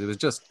about it, because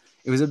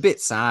it was a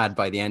bit sad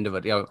by the end of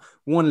it.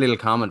 One little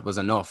comment was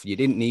enough. You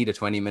didn't need a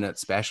 20-minute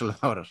special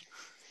about it.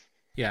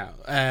 Yeah.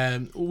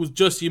 It was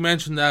just, you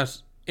mentioned that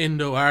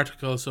Indo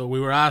article, so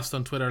we were asked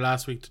on Twitter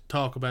last week to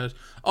talk about it.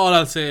 All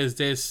I'll say is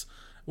this: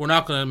 we're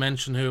not going to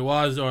mention who it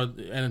was or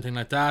anything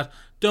like that.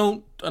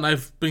 Don't, and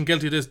I've been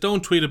guilty of this,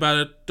 don't tweet about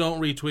it,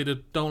 don't retweet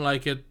it, don't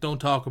like it, don't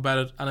talk about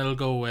it, and it'll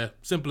go away.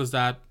 Simple as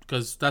that,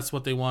 because that's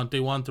what they want. They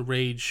want the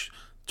rage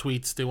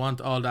tweets, they want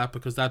all that,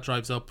 because that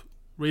drives up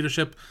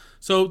readership.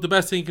 So the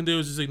best thing you can do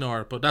is just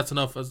ignore it, but that's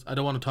enough. I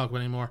don't want to talk about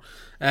it anymore.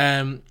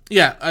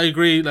 Yeah, I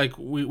agree. Like,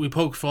 we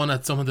poke fun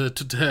at some of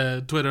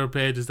the Twitter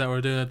pages that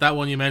were doing it. That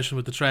one you mentioned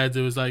with the threads,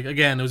 it was like,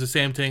 again, it was the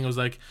same thing. It was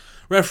like,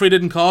 referee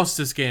didn't cost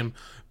this game,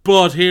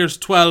 but here's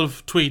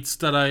 12 tweets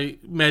that I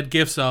made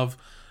gifs of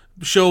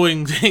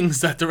showing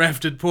things that the ref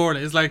did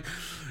poorly. It's like,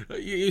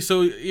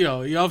 so you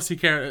obviously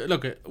care.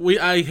 Look,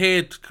 I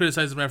hate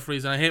criticizing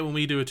referees, and I hate when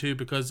we do it too,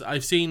 because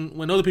I've seen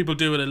when other people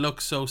do it, it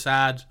looks so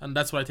sad, and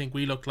that's what I think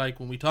we look like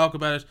when we talk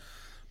about it.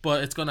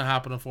 But it's going to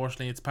happen,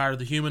 unfortunately. It's part of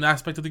the human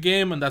aspect of the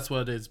game, and that's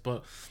what it is.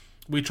 But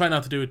we try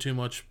not to do it too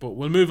much. But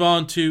we'll move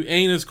on to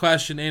Aina's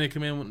question. Aina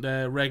came in,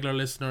 the regular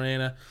listener,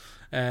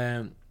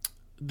 Aina.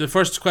 The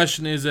first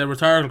question is a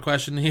rhetorical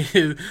question.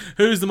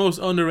 Who's the most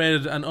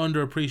underrated and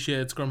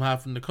underappreciated scrum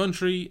half in the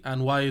country,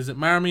 and why is it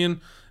Marmion?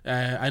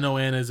 I know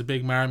Ian is a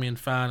big Marmion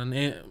fan,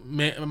 and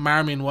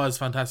Marmion was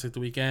fantastic the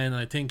weekend,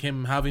 and I think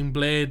him having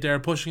Blade there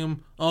pushing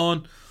him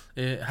on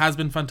has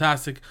been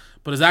fantastic.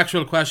 But his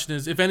actual question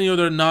is, if any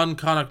other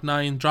non-Connacht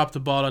 9 dropped the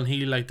ball on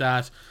Healy like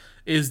that,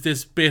 is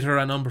this bitter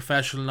and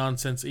unprofessional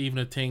nonsense even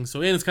a thing?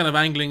 So Ian's kind of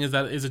angling, is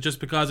it just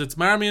because it's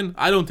Marmion?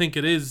 I don't think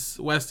it is,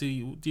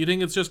 Westy. Do you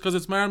think it's just because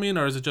it's Marmion,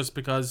 or is it just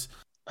because...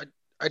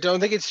 I don't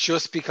think it's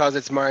just because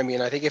it's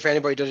Marmion. I think if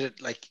anybody did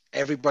it, like,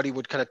 everybody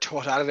would kind of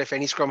tut at it if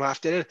any scrum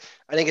half did it.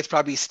 I think it's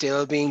probably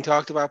still being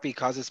talked about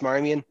because it's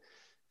Marmion,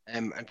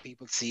 and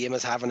people see him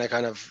as having a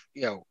kind of,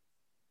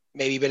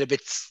 maybe been a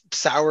bit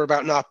sour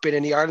about not being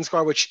in the Ireland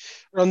squad, which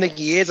I don't think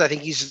he is. I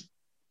think he's,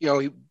 he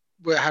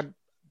had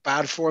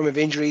bad form of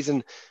injuries,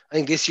 and I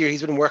think this year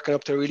he's been working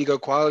up to a really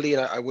good quality,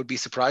 and I would be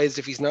surprised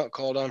if he's not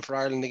called on for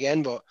Ireland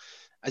again. But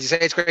as you say,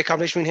 it's a great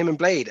competition between him and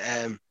Blade.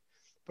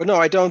 But no,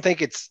 I don't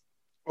think it's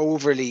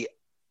overly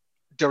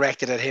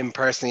directed at him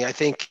personally. I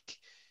think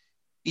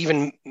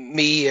even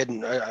me,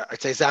 and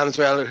I'd say Sam as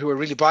well, who are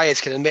really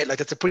biased, can admit, like,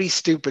 that's a pretty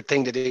stupid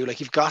thing to do. Like,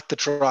 you've got to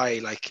try.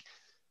 Like,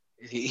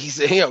 he's,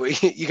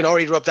 you can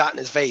already rub that in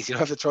his face. You don't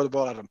have to throw the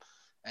ball at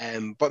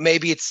him. But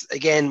maybe it's,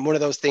 again, one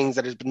of those things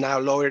that has been now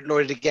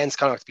loaded against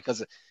Connacht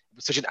because it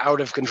was such an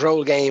out of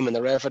control game, and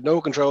the ref had no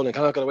control, and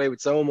Connacht got away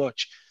with so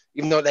much,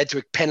 even though it led to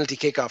a penalty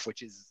kickoff,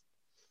 which is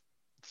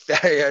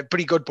a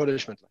pretty good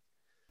punishment.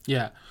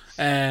 Yeah.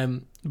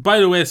 By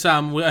the way,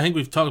 Sam, I think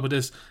we've talked about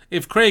this.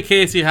 If Craig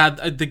Casey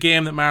had the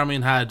game that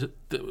Marmion had,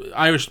 the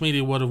Irish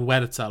media would have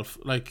wet itself.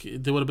 Like,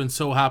 they would have been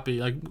so happy.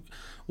 Like,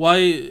 why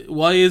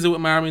is it with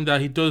Marmion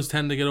that he does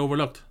tend to get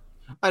overlooked?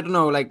 I don't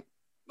know. Like,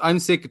 I'm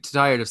sick to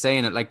tired of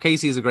saying it. Like,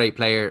 Casey is a great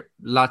player,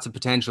 lots of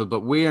potential,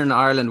 but we're in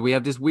Ireland, we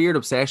have this weird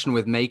obsession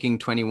with making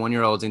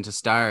 21-year-olds into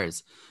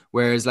stars.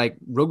 Whereas, like,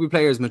 rugby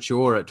players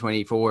mature at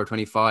 24,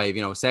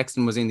 25.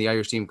 Sexton was in the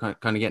Irish team kind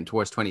of getting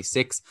towards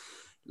 26.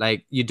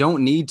 Like, you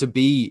don't need to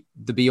be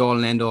the be all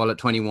and end all at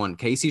 21.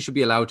 Casey should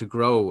be allowed to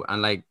grow.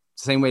 And, like,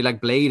 same way, like,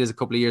 Blade is a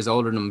couple of years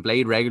older than him.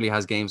 Blade regularly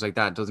has games like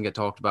that. It doesn't get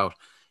talked about.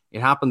 It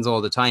happens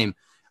all the time.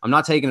 I'm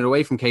not taking it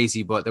away from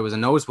Casey, but there was a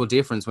noticeable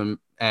difference when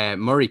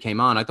Murray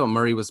came on. I thought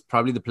Murray was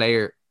probably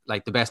the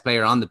best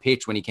player on the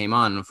pitch when he came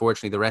on.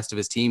 Unfortunately, the rest of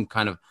his team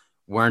kind of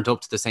weren't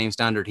up to the same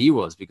standard he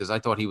was, because I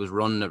thought he was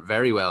running it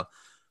very well.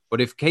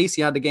 But if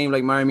Casey had the game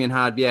like Marmion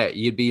had,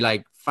 you'd be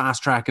like,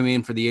 fast track him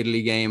in for the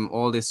Italy game,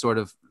 all this sort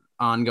of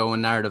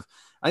ongoing narrative.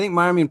 I think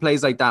Marmion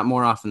plays like that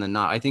more often than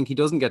not. I think he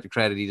doesn't get the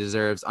credit he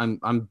deserves.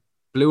 I'm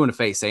blue in the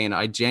face saying it.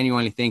 I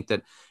genuinely think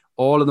that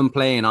all of them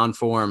playing on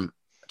form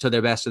to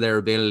their best of their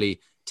ability,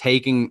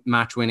 taking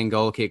match-winning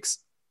goal kicks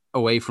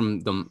away from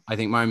them. I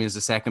think Marmion is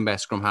the second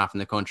best scrum half in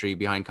the country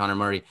behind Conor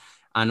Murray.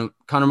 And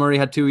Conor Murray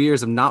had 2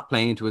 years of not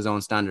playing to his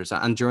own standards.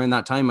 And during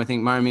that time, I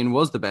think Marmion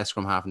was the best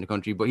scrum half in the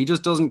country, but he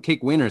just doesn't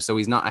kick winners. So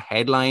he's not a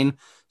headline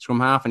scrum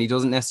half, and he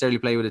doesn't necessarily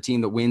play with a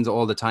team that wins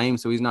all the time.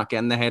 So he's not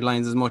getting the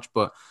headlines as much.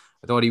 But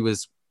I thought he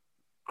was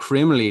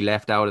criminally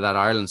left out of that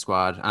Ireland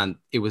squad. And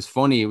it was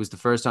funny. It was the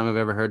first time I've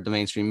ever heard the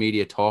mainstream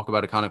media talk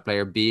about a Connacht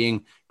player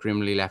being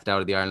criminally left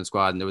out of the Ireland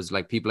squad. And there was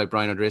like people like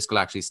Brian O'Driscoll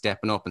actually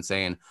stepping up and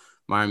saying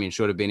Marmion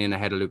should have been in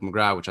ahead of Luke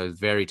McGrath, which I was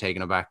very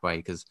taken aback by,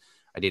 because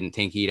I didn't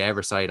think he'd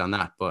ever side on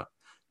that. But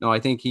no, I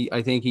think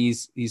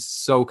he's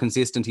so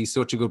consistent. He's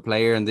such a good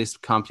player, and this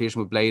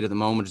competition with Blade at the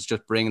moment is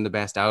just bringing the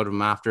best out of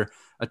him after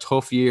a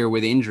tough year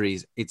with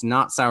injuries. It's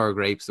not sour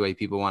grapes the way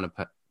people want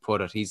to put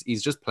it.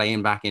 He's just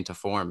playing back into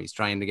form. He's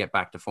trying to get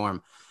back to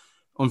form.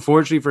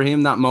 Unfortunately for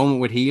him, that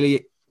moment with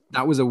Healy,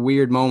 that was a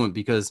weird moment,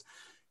 because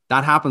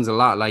that happens a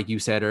lot, like you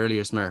said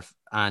earlier, Smurf,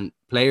 and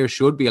players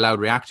should be allowed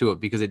to react to it,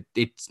 because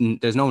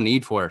there's no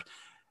need for it.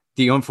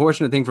 The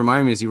unfortunate thing for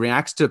Marmion is he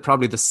reacts to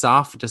probably the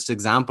softest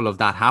example of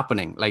that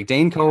happening. Like,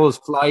 Dane Coles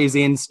flies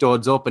in,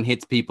 studs up and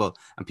hits people,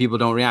 and people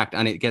don't react,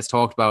 and it gets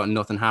talked about and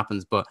nothing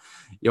happens. But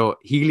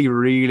Healy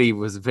really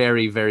was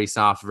very, very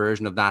soft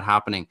version of that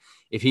happening.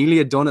 If Healy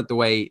had done it the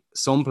way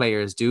some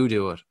players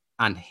do it,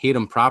 and hit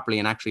him properly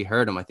and actually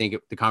hurt him, I think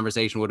the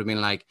conversation would have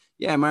been like,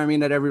 yeah,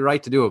 Marmion had every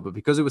right to do it. But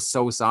because it was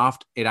so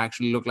soft, it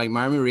actually looked like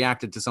Marmion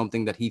reacted to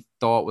something that he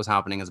thought was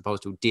happening as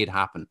opposed to did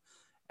happen.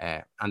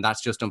 And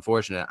that's just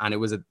unfortunate. And it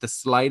was the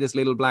slightest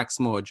little black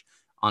smudge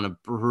on a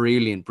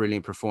brilliant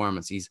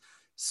performance. He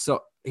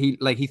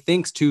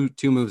thinks two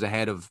moves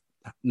ahead of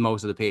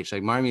most of the pitch.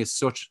 Like, Marmion is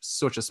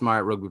such a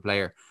smart rugby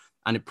player,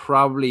 and it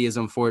probably is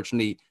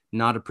unfortunately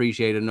not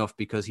appreciated enough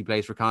because he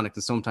plays for Connacht,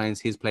 and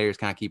sometimes his players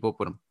can't keep up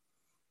with him.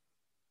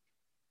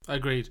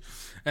 Agreed.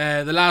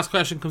 The last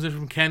question comes in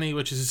from Kenny,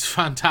 which is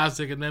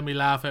fantastic and made me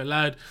laugh out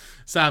loud.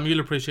 Sam, you'll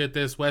appreciate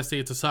this. Wesley,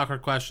 it's a soccer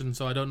question,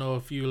 so I don't know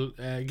if you'll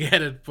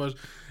get it, but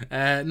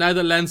now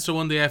that Leinster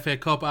won the FA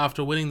Cup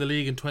after winning the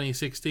league in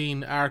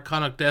 2016, are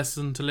Connacht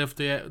destined to lift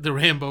the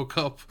Rainbow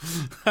Cup?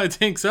 I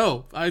think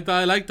so. I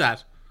like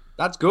that.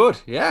 That's good.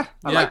 Yeah,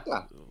 I like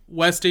that.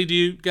 Westy, do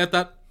you get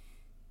that?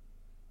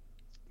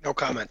 No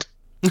comment.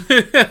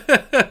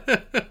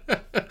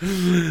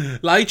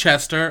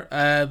 Leicester,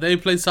 they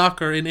play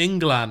soccer in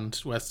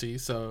England, Westy.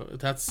 So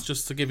that's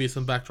just to give you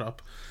some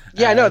backdrop.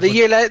 Yeah, no, the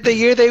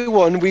year they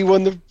won, we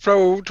won the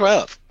Pro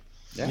 12.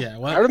 Yeah,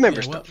 well, I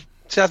remember stuff.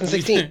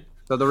 2016.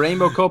 So the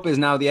Rainbow Cup is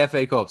now the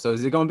FA Cup. So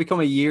is it going to become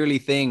a yearly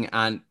thing?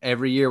 And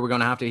every year we're going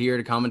to have to hear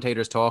the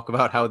commentators talk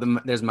about how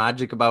there's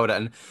magic about it.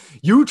 And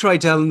you try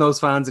telling those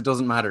fans it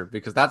doesn't matter,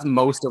 because that's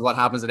most of what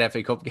happens at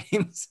FA Cup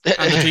games.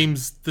 And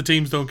the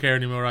teams don't care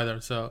anymore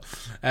either. So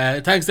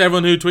thanks to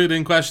everyone who tweeted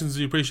in questions.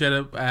 We appreciate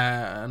it.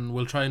 And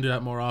we'll try and do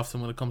that more often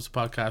when it comes to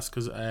podcasts,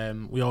 because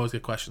we always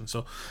get questions.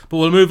 So, but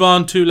we'll move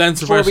on to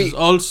Leinster versus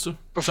Ulster.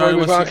 Before we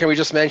move on, can we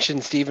just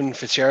mention Stephen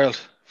Fitzgerald?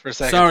 For a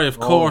second. Sorry, of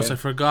course, I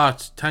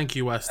forgot. Thank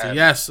you, Westy.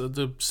 Yes,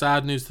 the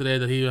sad news today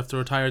that he will have to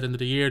retire at the end of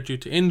the year due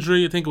to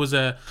injury. I think it was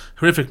a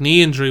horrific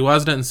knee injury,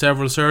 wasn't it, and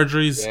several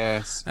surgeries.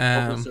 Yes,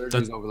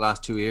 surgeries over the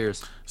last 2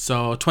 years.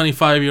 So,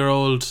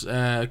 25-year-old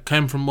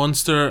came from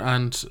Munster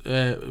and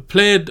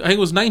played, I think it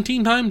was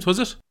 19 times, was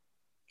it?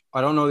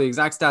 I don't know the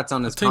exact stats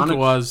on his I think it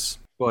was.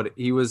 But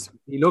he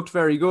looked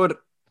very good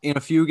in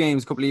a few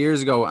games a couple of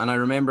years ago, and I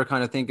remember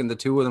kind of thinking the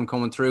two of them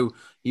coming through,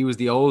 he was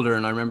the older,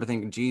 and I remember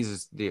thinking,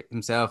 Jesus,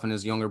 himself and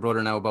his younger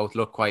brother now both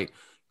look quite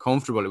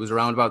comfortable. It was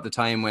around about the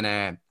time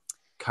when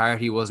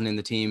Carty wasn't in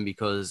the team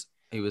because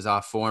he was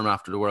off form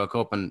after the World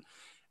Cup, and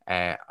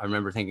I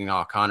remember thinking,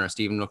 Conor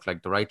Stephen looked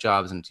like the right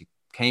jobs, and he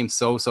came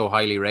so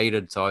highly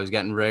rated, so I was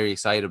getting very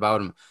excited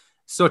about him.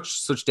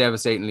 Such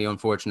devastatingly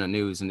unfortunate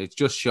news, and it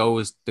just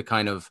shows the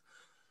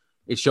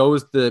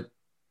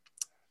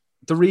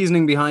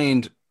reasoning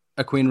behind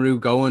a Quinn Roux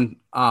going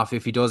off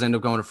if he does end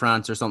up going to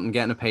France or something,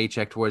 getting a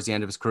paycheck towards the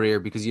end of his career,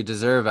 because you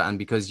deserve it, and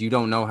because you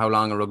don't know how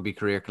long a rugby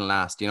career can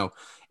last. You know,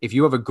 if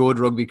you have a good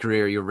rugby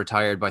career, you're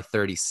retired by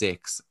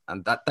 36,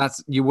 and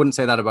that's you wouldn't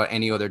say that about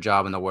any other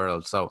job in the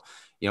world. So,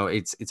 you know,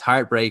 it's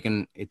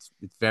heartbreaking. It's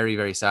very,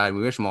 very sad.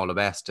 We wish him all the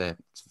best.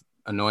 It's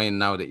annoying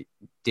now that he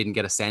didn't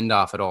get a send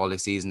off at all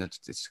this season.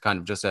 It's kind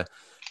of just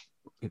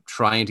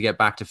trying to get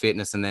back to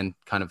fitness, and then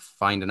kind of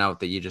finding out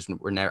that you just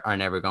are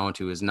never going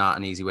to is not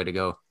an easy way to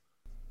go.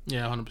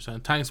 Yeah,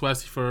 100%. Thanks,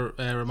 Wesley, for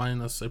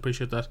reminding us. I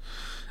appreciate that.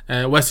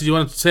 Wesley, do you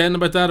want to say anything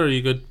about that, or are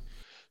you good?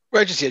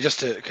 Well,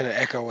 just to kind of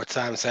echo what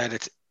Sam said,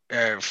 it's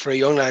for a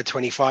young lad,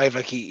 25,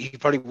 like he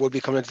probably would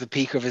be coming to the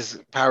peak of his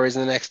powers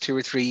in the next 2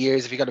 or 3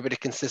 years if he got a bit of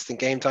consistent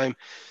game time.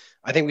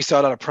 I think we saw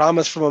a lot of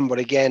promise from him, but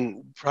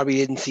again, probably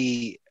didn't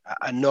see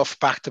enough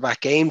back-to-back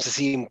games to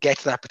see him get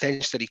to that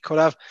potential that he could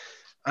have.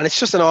 And it's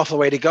just an awful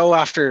way to go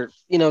after,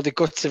 the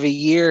guts of a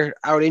year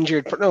out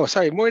injured. No,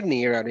 sorry, more than a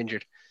year out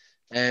injured.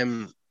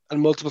 And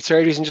multiple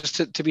surgeries, and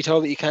just to be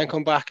told that you can't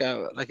come back,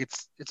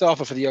 it's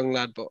awful for the young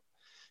lad. But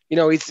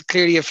he's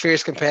clearly a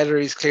fierce competitor.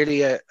 He's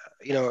clearly a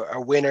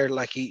winner.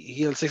 Like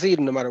he'll succeed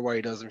no matter what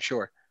he does, I'm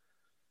sure.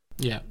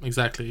 Yeah,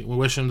 exactly. We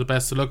wish him the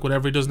best of luck,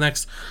 whatever he does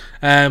next.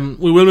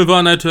 We will move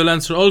on now to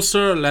Leinster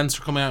Ulster.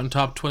 Leinster coming out on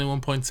top,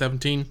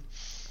 21.17.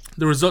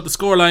 The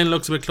scoreline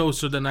looks a bit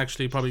closer than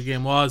actually probably the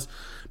game was.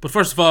 But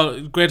first of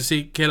all, great to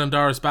see Caelan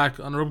Doris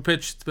back on the rugby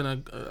pitch. It's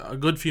been a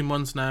good few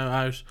months now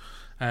out.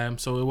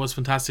 So it was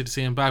fantastic to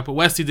see him back. But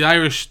Westy, the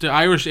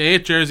Irish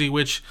 8 jersey,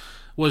 which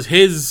was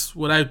his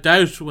without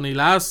doubt when he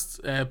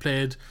last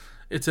played,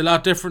 it's a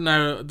lot different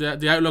now.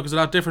 The outlook is a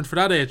lot different for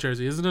that 8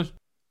 jersey, isn't it?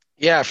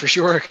 Yeah, for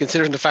sure.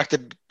 Considering the fact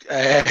that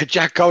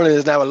Jack Conan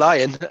is now a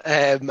Lion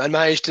and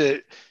managed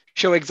to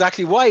show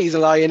exactly why he's a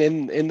Lion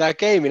in that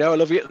game. A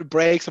lovely little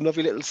break, some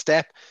lovely little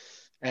step.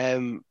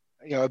 A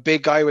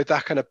big guy with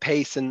that kind of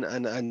pace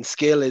and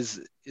skill is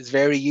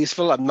very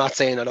useful. I'm not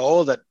saying at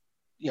all that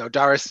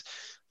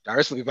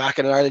Doris will be back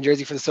in an Ireland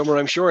jersey for the summer,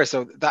 I'm sure.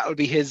 So that will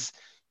be his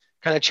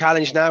kind of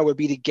challenge now, would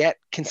be to get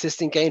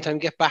consistent game time,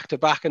 get back to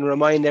back, and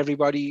remind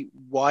everybody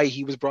why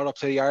he was brought up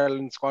to the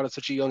Ireland squad at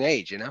such a young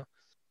age,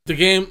 The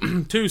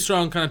game, 2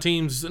 strong kind of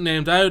teams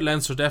named out.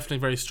 Leinster definitely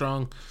very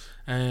strong.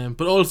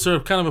 But Ulster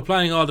kind of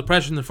applying all the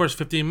pressure in the first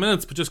 15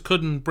 minutes, but just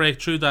couldn't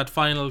break through that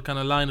final kind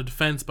of line of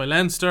defence by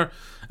Leinster.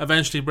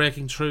 Eventually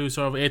breaking through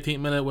sort of 18th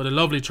minute with a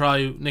lovely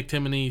try. Nick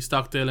Timoney,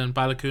 Stockdale and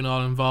Balakoon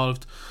all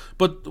involved.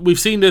 But we've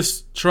seen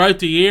this throughout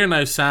the year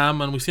now, Sam,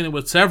 and we've seen it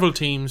with several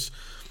teams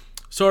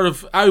sort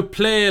of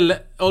outplay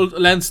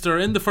Leinster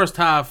in the first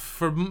half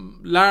for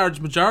large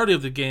majority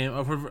of the game,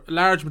 or for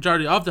large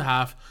majority of the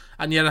half,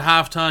 and yet at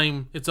half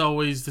time it's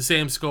always the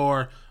same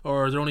score,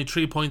 or they're only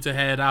 3 points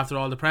ahead after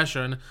all the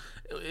pressure, and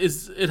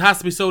it has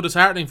to be so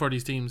disheartening for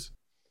these teams.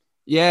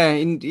 Yeah,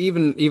 and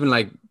even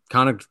like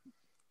kind of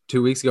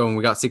 2 weeks ago when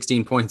we got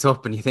 16 points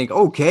up, and you think,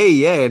 okay,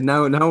 yeah,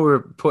 now we're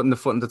putting the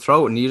foot in the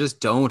throat, and you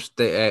just don't.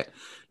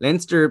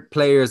 Leinster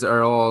players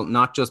are all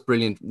not just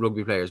brilliant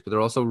rugby players, but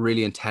they're also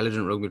really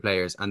intelligent rugby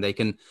players, and they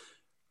can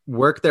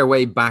work their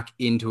way back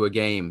into a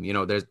game.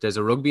 There's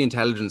a rugby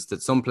intelligence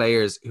that some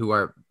players who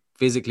are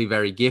physically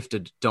very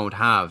gifted don't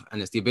have,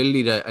 and it's the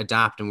ability to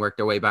adapt and work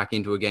their way back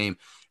into a game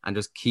and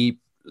just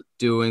keep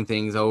doing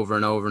things over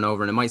and over and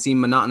over. And it might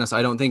seem monotonous.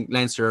 I don't think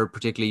Leinster are a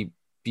particularly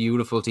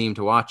beautiful team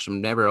to watch.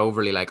 I'm never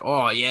overly like,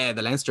 oh yeah,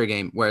 the Leinster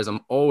game, whereas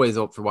I'm always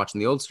up for watching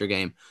the Ulster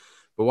game.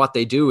 But what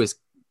they do is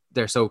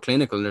they're so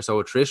clinical and they're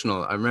so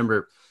attritional. I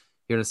remember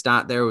here the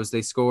stat there was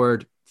they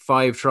scored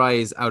 5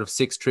 tries out of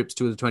 6 trips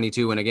to the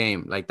 22 in a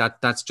game. Like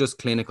that's just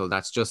clinical.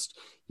 That's just,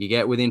 you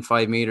get within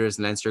 5 meters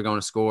and Leinster are going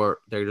to score.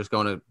 They're just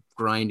going to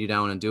grind you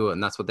down and do it.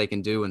 And that's what they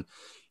can do. And,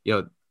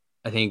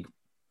 I think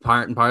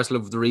part and parcel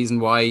of the reason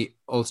why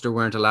Ulster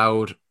weren't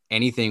allowed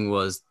anything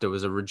was there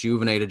was a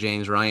rejuvenated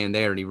James Ryan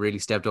there, and he really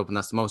stepped up. And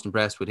that's the most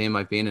impressed with him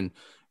I've been in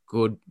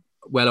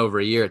well over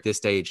a year at this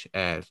stage.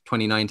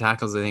 29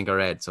 tackles, I think I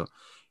read. So,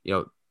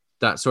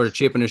 that sort of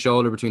chip in his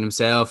shoulder between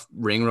himself.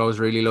 Ringrose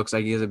really looks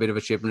like he has a bit of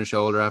a chip in his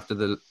shoulder after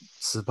the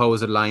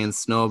supposed Lions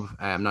snub.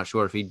 I'm not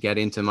sure if he'd get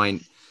into my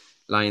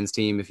Lions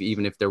team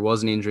even if there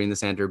was an injury in the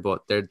centre,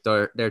 but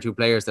they're two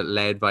players that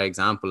led by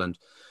example and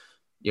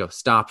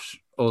stopped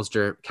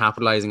Ulster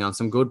capitalising on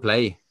some good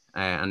play,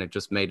 and it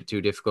just made it too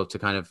difficult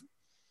to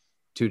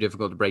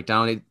break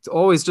down. It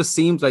always just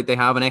seems like they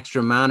have an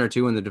extra man or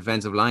two in the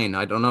defensive line.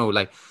 I don't know,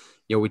 like,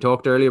 we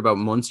talked earlier about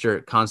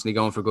Munster constantly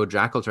going for good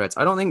jackal threats.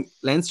 I don't think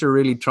Leinster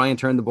really try and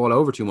turn the ball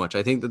over too much.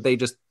 I think that they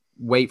just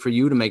wait for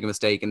you to make a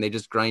mistake and they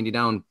just grind you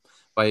down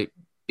by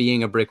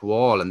being a brick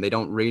wall, and they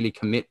don't really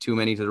commit too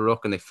many to the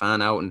ruck, and they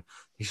fan out and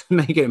they just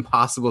make it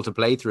impossible to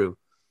play through.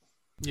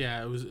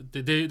 Yeah,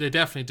 they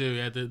definitely do.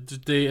 Yeah,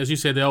 they as you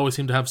say, they always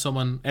seem to have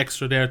someone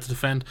extra there to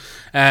defend.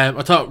 I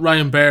thought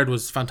Ryan Baird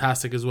was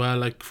fantastic as well.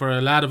 Like, for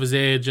a lad of his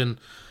age and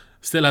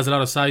still has a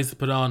lot of size to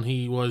put on,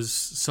 he was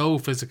so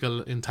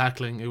physical in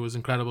tackling. It was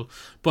incredible.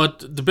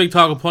 But the big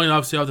talking point,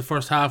 obviously, of the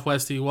first half,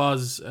 Westy,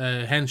 was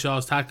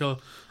Henshaw's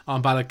tackle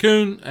on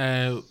Balakoon.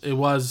 It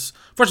was,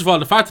 first of all,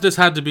 the fact that this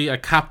had to be a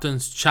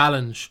captain's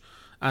challenge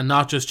and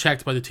not just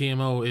checked by the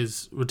TMO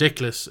is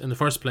ridiculous in the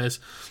first place.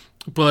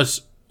 But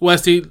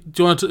Westy,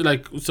 do you want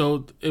to,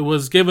 so it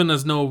was given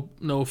as no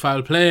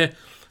foul play.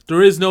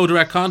 There is no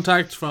direct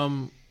contact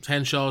from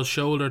Henshaw's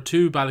shoulder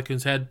to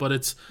Balakoon's head, but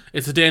it's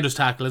a dangerous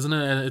tackle, isn't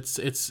it? And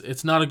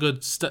it's not a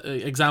good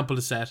example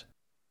to set.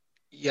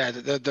 Yeah,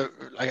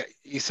 like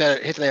you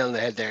said, hit the nail on the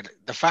head there.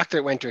 The fact that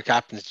it went to a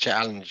captain's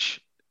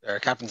challenge or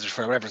captain's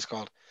refer, whatever it's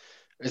called,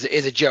 is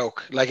a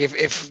joke. Like,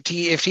 if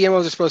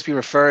TMOs are supposed to be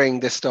referring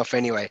this stuff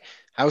anyway,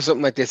 how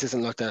something like this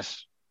isn't looked at,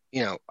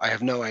 I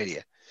have no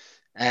idea.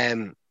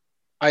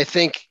 I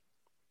think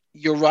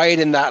you're right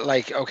in that,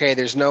 like, okay,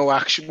 there's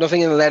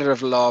nothing in the letter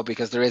of the law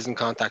because there isn't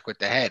contact with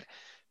the head.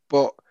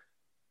 But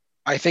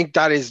I think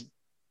that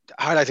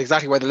highlights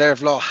exactly why the letter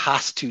of law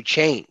has to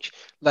change.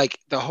 Like,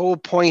 the whole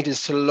point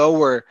is to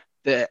lower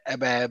the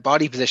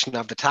body position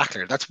of the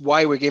tackler. That's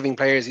why we're giving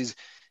players these.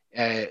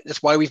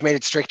 That's why we've made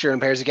it stricter and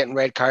players are getting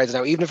red cards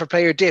now. Even if a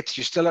player dips,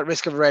 you're still at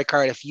risk of a red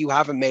card if you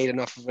haven't made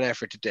enough of an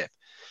effort to dip.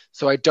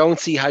 So I don't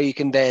see how you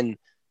can then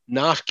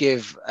not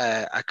give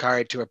a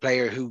card to a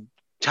player who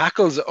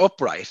tackles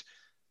upright,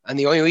 and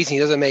the only reason he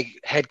doesn't make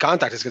head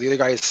contact is because the other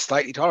guy is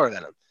slightly taller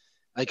than him.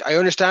 Like, I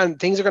understand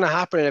things are going to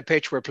happen in a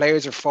pitch where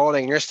players are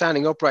falling and you're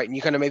standing upright and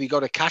you kind of maybe go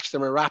to catch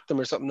them or wrap them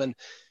or something. And,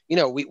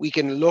 we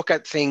can look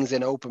at things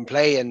in open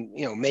play and,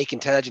 make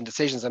intelligent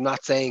decisions. I'm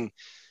not saying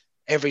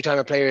every time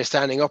a player is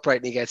standing upright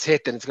and he gets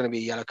hit, then it's going to be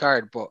a yellow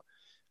card. But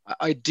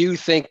I do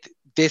think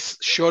this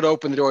should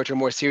open the door to a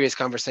more serious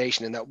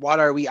conversation, in that what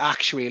are we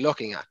actually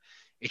looking at?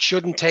 It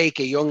shouldn't take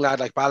a young lad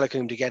like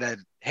Balakoon to get a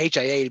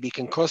HIA to be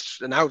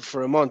concussed and out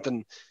for a month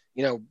and,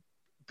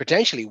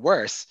 potentially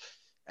worse,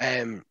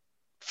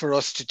 for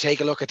us to take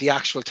a look at the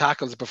actual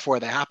tackles before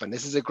they happen.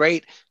 This is a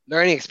great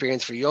learning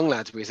experience for young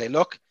lads where you say,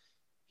 look,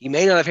 he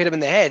may not have hit him in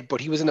the head,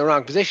 but he was in the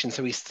wrong position,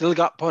 so he still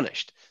got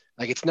punished.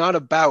 Like, it's not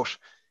about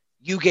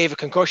you gave a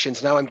concussion,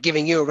 so now I'm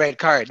giving you a red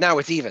card. Now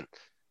it's even.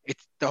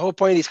 It's the whole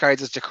point of these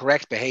cards is to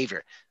correct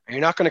behavior. And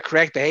you're not going to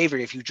correct behavior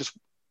if you just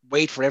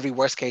wait for every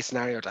worst case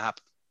scenario to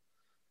happen.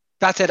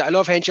 That said, I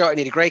love Henshaw. I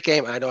need a great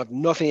game, and I don't have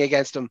nothing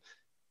against him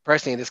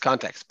personally in this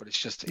context. But it's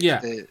just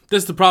this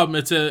is the problem.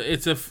 It's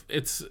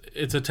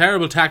a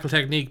terrible tackle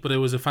technique, but it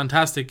was a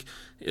fantastic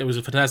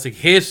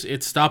hit.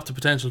 It stopped the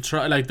potential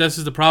try. Like, this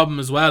is the problem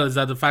as well, is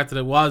that the fact that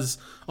it was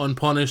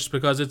unpunished,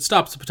 because it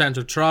stops the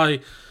potential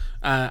try.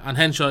 And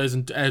Henshaw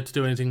isn't out to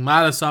do anything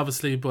malice,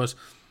 obviously, but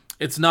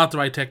it's not the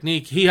right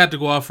technique. He had to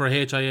go off for a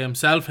HIA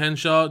himself,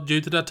 Henshaw, due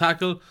to that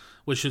tackle,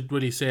 which should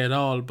really say it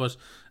all. But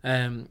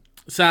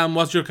Sam,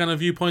 what's your kind of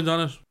viewpoint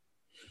on it?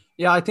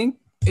 Yeah, I think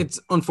it's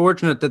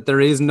unfortunate that there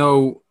is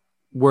no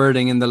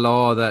wording in the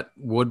law that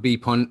would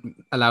be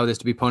allow this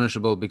to be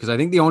punishable, because I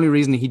think the only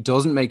reason he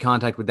doesn't make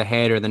contact with the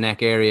head or the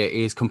neck area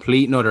is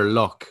complete and utter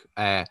luck.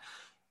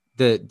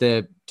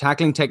 The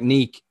tackling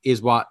technique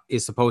is what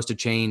is supposed to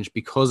change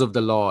because of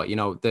the law.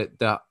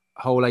 The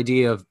whole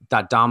idea of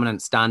that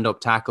dominant stand-up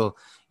tackle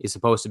is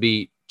supposed to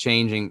be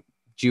changing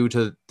due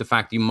to the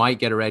fact you might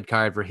get a red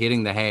card for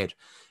hitting the head.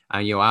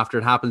 And, after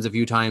it happens a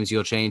few times,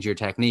 you'll change your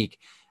technique.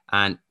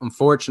 And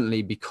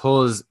unfortunately,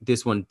 because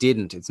this one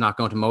didn't, it's not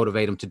going to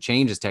motivate him to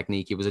change his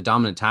technique. It was a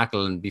dominant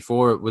tackle. And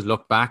before it was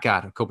looked back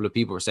at, a couple of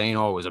people were saying,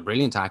 oh, it was a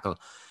brilliant tackle.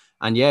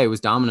 And yeah, it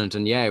was dominant.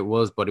 And yeah, it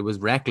was, but it was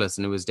reckless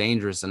and it was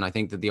dangerous. And I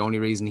think that the only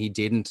reason he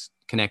didn't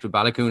connect with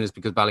Balakoon is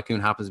because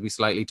Balakoon happens to be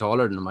slightly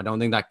taller than him. I don't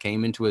think that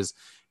came into his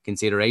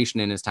consideration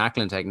in his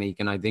tackling technique.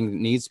 And I think it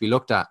needs to be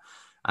looked at.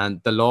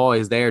 And the law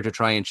is there to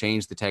try and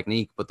change the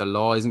technique, but the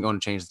law isn't going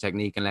to change the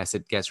technique unless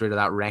it gets rid of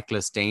that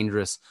reckless,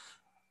 dangerous,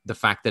 the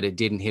fact that it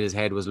didn't hit his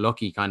head was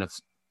lucky kind of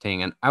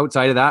thing. And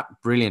outside of that,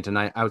 brilliant. And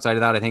outside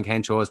of that, I think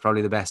Henshaw is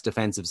probably the best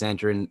defensive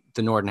center in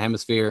the Northern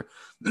Hemisphere,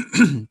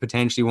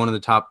 potentially one of the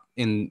top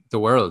in the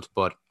world.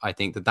 But I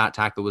think that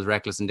tackle was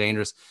reckless and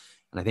dangerous.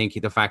 And I think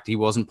the fact he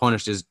wasn't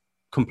punished is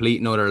complete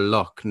and utter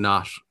luck,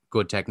 not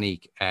good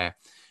technique.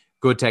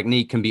 Good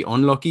technique can be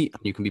unlucky.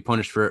 You can be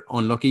punished for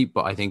unlucky.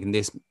 But I think in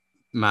this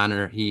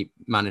manner, he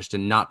managed to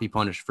not be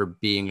punished for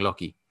being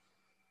lucky.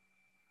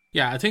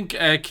 Yeah, I think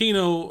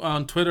Keno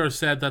on Twitter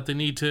said that they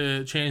need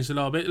to change the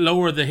law a bit,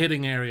 lower the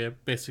hitting area,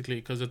 basically,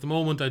 because at the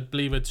moment I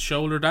believe it's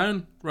shoulder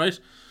down, right?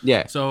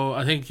 Yeah. So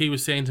I think he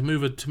was saying to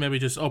move it to maybe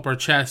just upper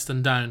chest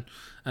and down,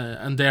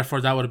 and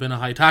therefore that would have been a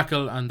high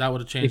tackle, and that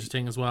would have changed the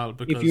thing as well.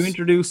 Because if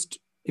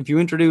you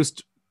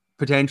introduced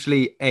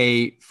potentially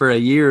for a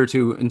year or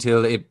two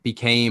until it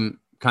became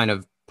kind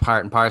of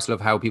part and parcel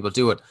of how people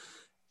do it,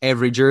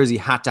 every jersey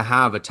had to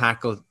have a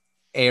tackle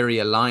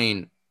area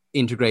line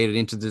integrated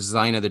into the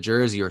design of the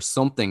jersey or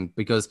something,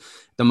 because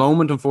the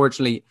moment,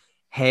 unfortunately,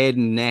 head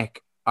and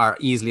neck are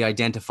easily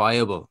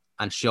identifiable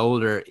and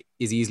shoulder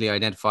is easily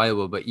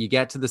identifiable, but you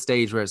get to the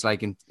stage where it's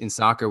like in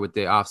soccer with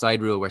the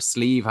offside rule where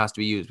sleeve has to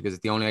be used because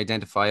it's the only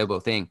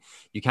identifiable thing.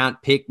 You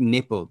can't pick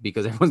nipple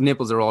because everyone's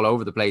nipples are all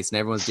over the place and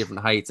everyone's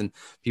different heights and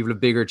people have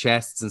bigger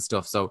chests and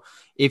stuff. So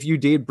if you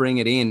did bring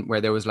it in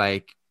where there was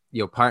like,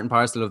 you know, part and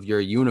parcel of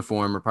your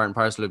uniform or part and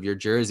parcel of your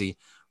jersey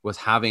was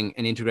having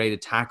an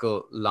integrated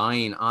tackle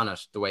line on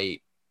it, the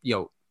way, you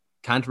know,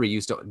 Canterbury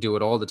used to do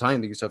it all the time.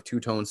 They used to have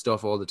two-tone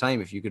stuff all the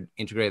time. If you could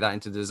integrate that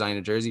into the design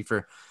of jersey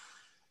for,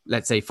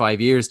 let's say,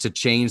 5 years to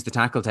change the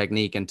tackle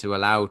technique and to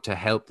allow to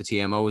help the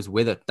TMOs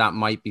with it, that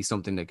might be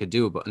something that could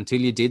do. But until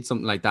you did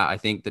something like that, I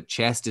think the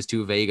chest is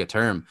too vague a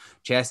term.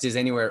 Chest is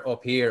anywhere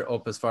up here,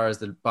 up as far as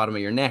the bottom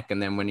of your neck. And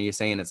then when you're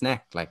saying it's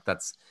neck, like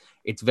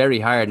it's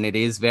very hard and it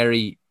is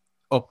very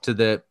up to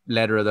the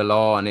letter of the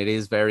law and it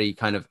is very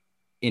kind of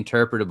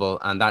interpretable,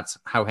 and that's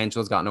how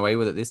Henshaw's gotten away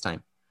with it this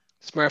time.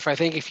 Smurf, I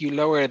think if you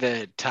lower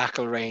the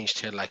tackle range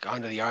to like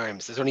under the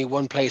arms, there's only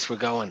one place we're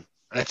going,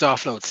 and it's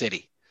Offload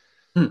City.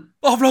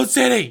 Offload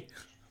City!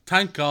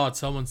 Thank God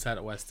someone said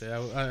it, Westy.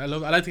 I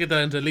like to get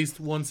that into at least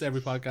once every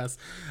podcast.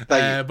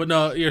 But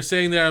no, you're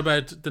saying there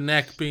about the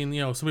neck being,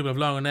 you know, some people have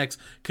longer necks.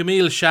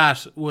 Camille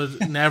Shat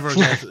would never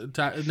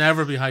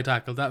never be high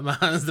tackled. That man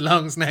has the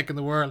longest neck in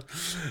the world.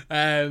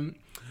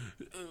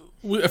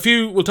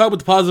 We'll talk about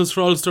the positives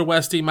for Ulster.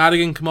 Westy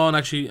Madigan, come on,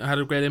 actually had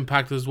a great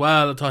impact as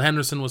well. I thought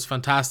Henderson was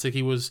fantastic.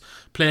 He was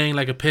playing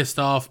like a pissed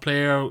off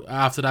player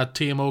after that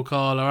TMO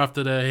call or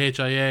after the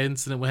HIA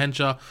incident with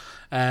Henshaw,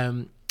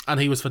 and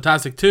he was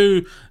fantastic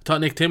too. I thought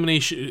Nick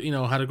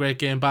Timoney, had a great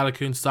game.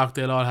 Balakoon,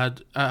 Stockdale all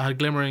had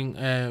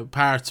glimmering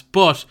parts,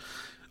 but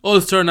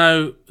Ulster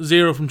now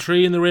 0 from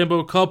 3 in the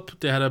Rainbow Cup.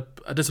 They had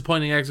a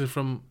disappointing exit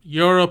from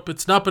Europe.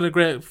 It's not been a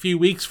great few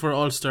weeks for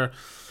Ulster.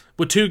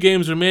 With 2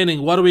 games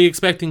remaining, what are we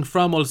expecting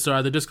from Ulster?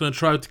 Are they just going to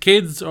try out the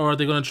kids, or are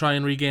they going to try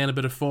and regain a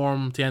bit of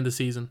form at the end of the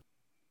season?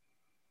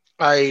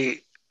 I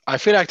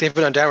feel like they've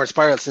been on downward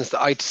spiral since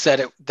I said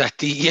it that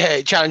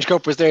the Challenge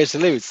Cup was theirs to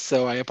lose.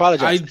 So I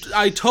apologise.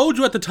 I told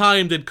you at the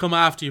time they'd come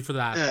after you for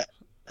that.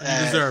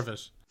 You deserve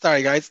it.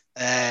 Sorry, guys.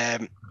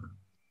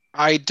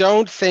 I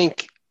don't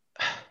think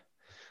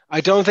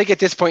at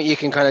this point you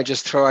can kind of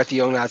just throw out the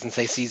young lads and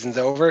say season's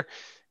over.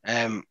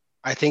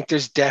 I think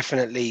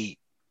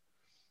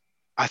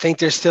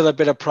there's still a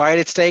bit of pride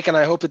at stake, and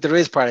I hope that there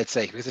is pride at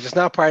stake, because if there's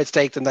not pride at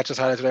stake, then that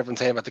just highlights what everyone's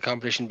saying about the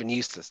competition being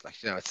useless. Like,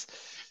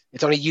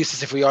 it's only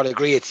useless if we all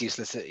agree it's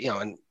useless,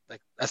 and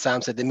like as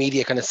Sam said, the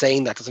media kind of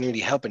saying that doesn't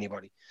really help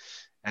anybody.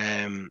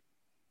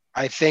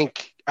 I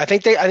think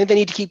they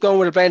need to keep going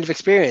with a blend of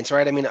experience,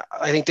 right? I mean,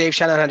 I think Dave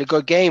Shanahan had a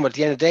good game, but at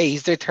the end of the day,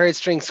 he's their third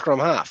string scrum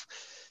half.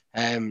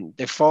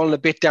 They've fallen a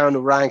bit down the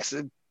ranks.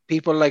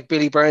 People like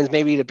Billy Burns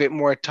maybe need a bit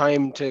more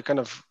time to kind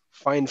of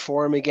find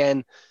form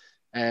again.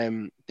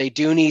 They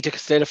do need to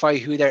solidify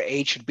who their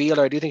 8 should be,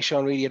 although I do think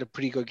Sean Reedy had a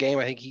pretty good game.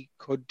 I think he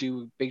could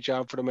do a big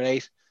job for them at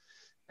 8.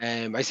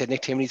 I said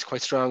Nick Timoney's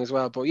quite strong as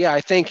well. But yeah,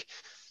 I think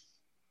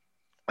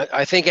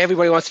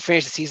everybody wants to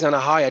finish the season on a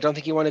high. I don't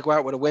think you want to go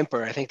out with a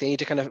whimper. I think they need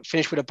to kind of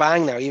finish with a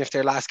bang now, even if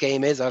their last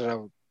game is, I don't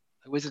know,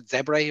 was it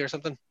Zebre or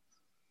something?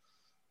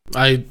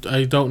 I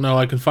don't know.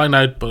 I can find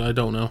out, but I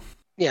don't know.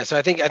 Yeah, so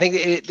I think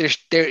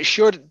there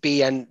should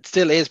be and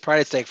still is pride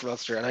at stake for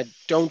Ulster, and I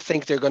don't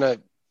think they're going to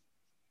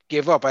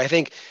give up. I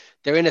think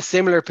they're in a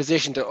similar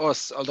position to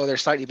us, although they're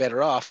slightly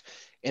better off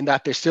in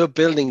that they're still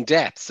building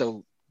depth.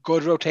 So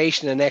good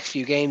rotation in the next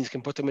few games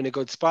can put them in a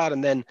good spot.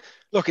 And then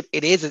look,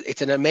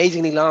 it's an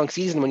amazingly long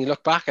season when you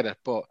look back at it.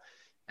 But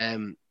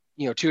 2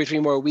 or 3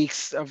 more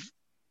weeks of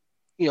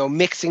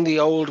mixing the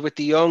old with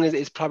the young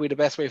is probably the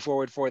best way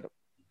forward for them.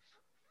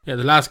 Yeah,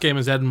 the last game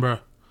is Edinburgh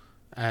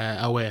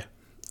away.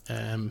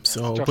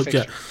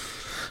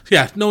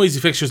 Yeah, no easy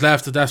fixtures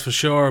left, that's for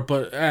sure.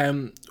 But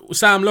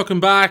Sam, looking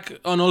back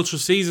on Ulster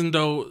season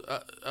though,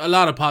 a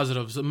lot of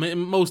positives,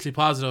 mostly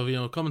positive. You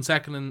know, coming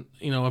second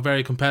in a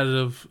very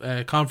competitive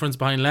conference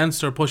behind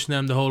Leinster, pushing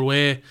them the whole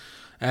way,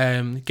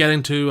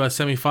 getting to a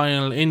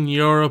semi-final in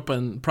Europe,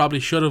 and probably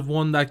should have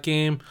won that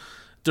game.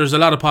 There's a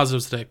lot of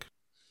positives to take.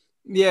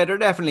 Yeah, there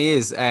definitely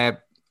is.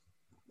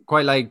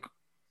 Quite like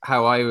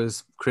how I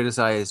was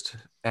criticised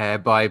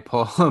by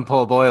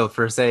Paul Boyle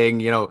for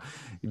saying,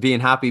 being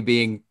happy,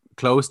 being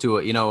close to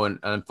it,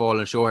 and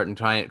falling short, and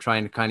trying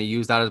to kind of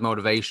use that as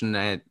motivation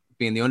and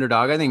being the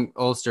underdog. I think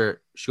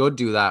Ulster should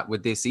do that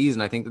with this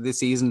season. I think that this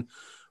season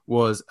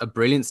was a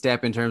brilliant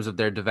step in terms of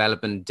their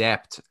developing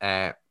depth.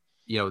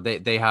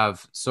 They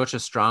have such a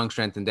strong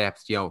strength and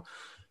depth.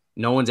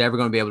 No one's ever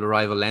going to be able to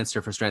rival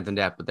Leinster for strength and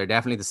depth, but they're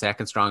definitely the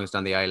second strongest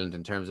on the island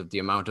in terms of the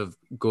amount of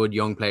good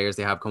young players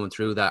they have coming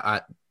through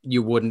that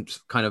you wouldn't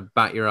kind of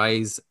bat your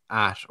eyes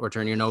at or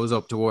turn your nose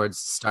up towards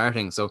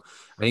starting. So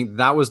I think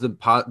that was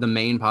the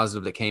main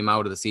positive that came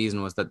out of the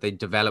season, was that they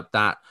developed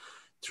that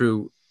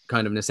through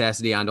kind of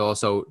necessity and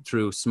also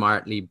through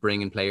smartly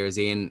bringing players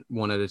in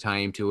one at a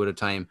time, two at a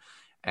time.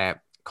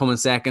 Coming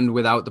second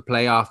without the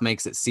playoff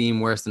makes it seem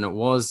worse than it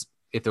was.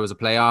 If there was a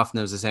playoff and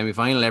there was a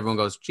semi-final, everyone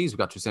goes, geez, we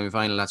got to a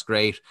semi-final, that's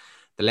great.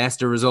 The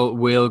Leicester result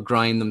will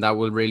grind them. That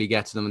will really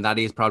get to them. And that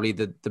is probably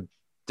the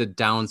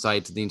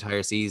downside to the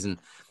entire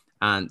season.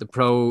 And the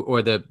Pro,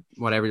 or the,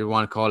 whatever you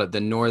want to call it, the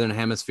Northern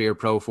Hemisphere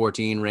Pro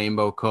 14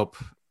 Rainbow Cup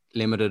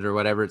Limited, or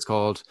whatever it's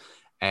called,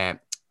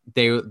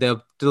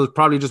 they'll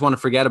probably just want to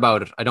forget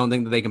about it. I don't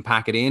think that they can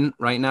pack it in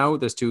right now.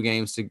 There's 2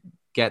 games to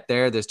get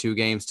there. There's 2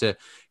 games to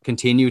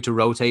continue to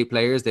rotate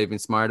players. They've been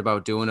smart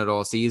about doing it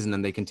all season,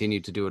 and they continue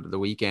to do it at the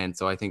weekend.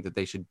 So I think that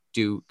they should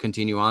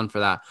continue on for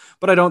that.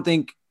 But I don't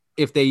think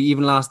if they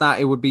even lost that,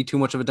 it would be too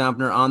much of a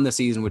dampener on the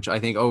season, which I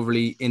think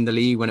overly in the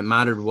league when it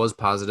mattered was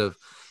positive.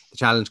 The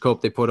Challenge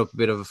Cup, they put up a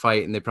bit of a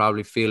fight, and they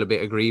probably feel a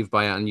bit aggrieved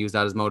by it and use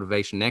that as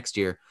motivation next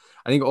year.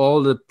 I think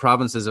all the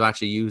provinces have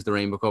actually used the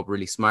Rainbow Cup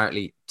really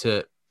smartly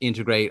to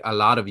integrate a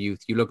lot of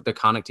youth. You look at the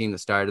Connacht team that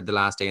started the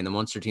last day and the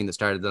Munster team that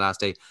started the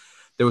last day.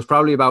 There was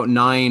probably about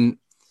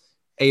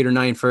 8 or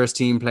 9 first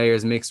team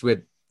players mixed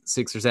with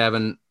 6 or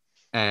 7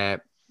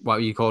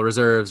 what you call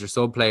reserves or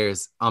sub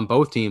players on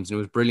both teams, and it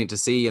was brilliant to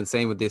see. And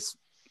same with this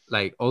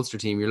like Ulster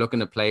team, you're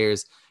looking at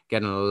players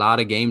getting a lot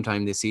of game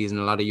time this season,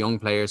 a lot of young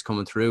players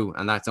coming through,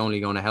 and that's only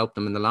going to help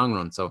them in the long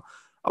run. So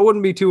I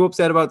wouldn't be too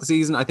upset about the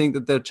season. I think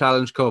that the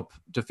Challenge Cup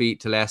defeat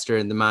to Leicester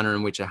and the manner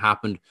in which it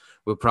happened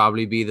will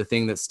probably be the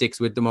thing that sticks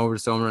with them over the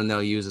summer, and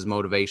they'll use as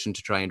motivation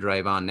to try and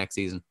drive on next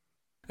season.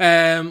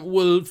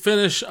 We'll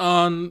finish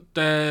on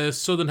the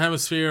Southern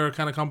Hemisphere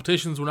kind of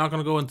competitions. We're not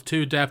going to go into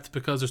too depth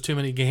because there's too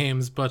many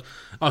games, but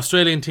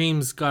Australian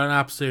teams got an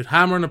absolute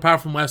hammering,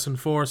 apart from Western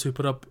Force, who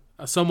put up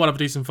somewhat of a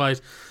decent fight.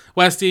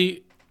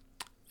 Westy,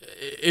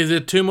 is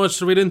it too much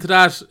to read into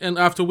that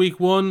after week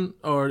 1,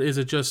 or is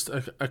it just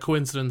a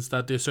coincidence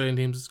that the Australian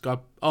teams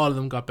all of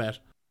them got bet?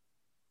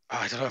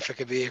 I don't know if it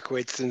could be a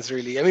coincidence,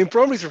 really. I mean,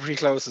 Brumbies were pretty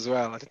close as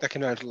well. I think that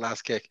came down to the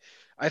last kick.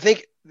 I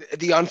think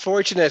the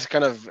unfortunate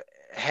kind of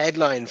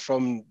headline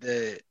from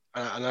and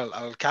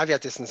I'll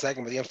caveat this in a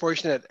second, but the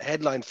unfortunate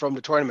headline from the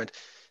tournament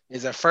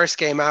is that first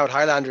game out,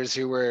 Highlanders,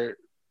 who were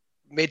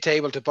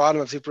mid-table to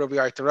bottom of Super Rugby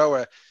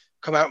Aotearoa,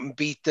 come out and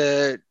beat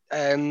the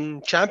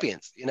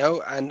champions,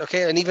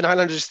 and even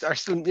Highlanders are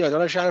still,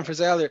 don't have Shannon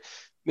Frizzell, they're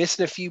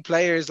missing a few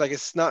players, like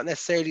it's not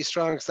necessarily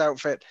strongest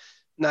outfit.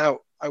 Now,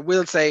 I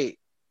will say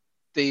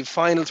the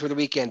finals were the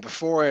weekend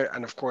before,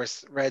 and of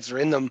course Reds are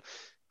in them.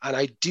 And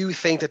I do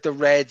think that the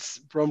Reds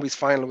Brumbies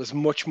final was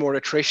much more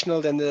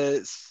attritional than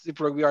the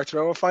Super Rugby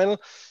Aotearoa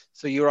final.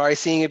 So you're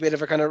seeing a bit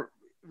of a kind of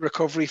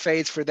recovery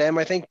phase for them,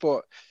 I think.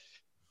 But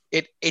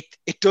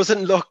it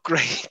doesn't look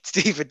great,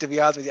 Stephen, to be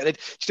honest with you. And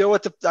you know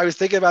what? I was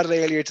thinking about it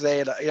earlier today,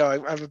 and I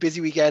have a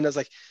busy weekend. I was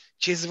like,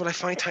 Jesus, will I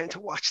find time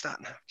to watch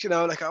that now?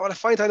 I want to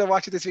find time to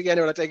watch it this weekend,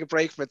 or will I take a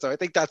break from it? So I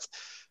think that's.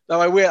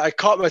 No, I will. I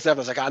caught myself. I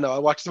was like, no,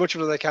 I'll watch as much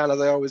of it as I can, as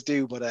I always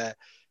do. But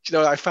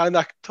I found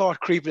that thought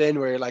creeping in,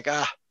 where you're like,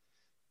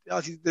 the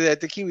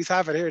Kiwis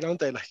have it here, don't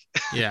they?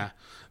 Yeah.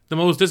 The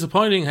most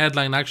disappointing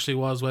headline actually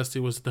was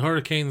the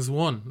Hurricanes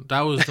won.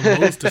 That was the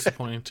most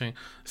disappointing.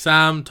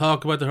 Sam,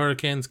 talk about the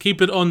Hurricanes.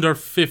 Keep it under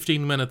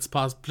 15 minutes,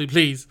 possibly,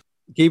 please.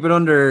 Keep it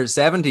under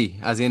 70,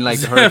 as in the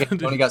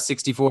Hurricanes only got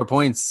 64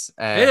 points.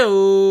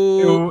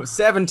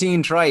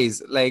 17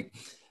 tries.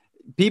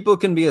 People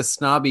can be as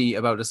snobby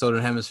about the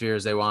Southern Hemisphere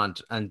as they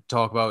want and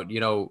talk about,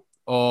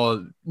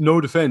 all no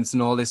defense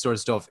and all this sort of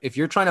stuff. If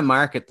you're trying to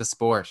market the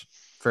sport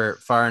for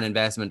foreign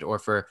investment or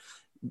for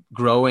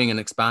growing and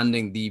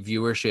expanding the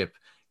viewership,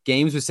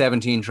 games with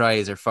 17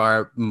 tries are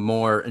far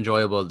more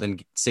enjoyable than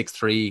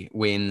 6-3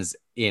 wins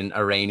in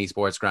a rainy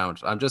sports ground.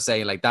 I'm just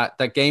saying,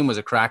 that game was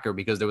a cracker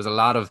because there was a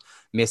lot of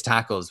missed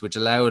tackles, which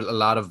allowed a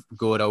lot of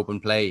good open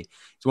play.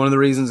 It's one of the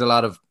reasons a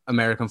lot of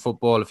American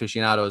football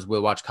aficionados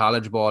will watch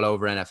college ball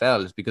over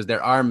NFL, is because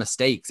there are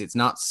mistakes. It's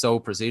not so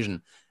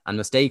precision, and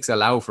mistakes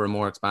allow for a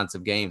more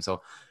expansive game.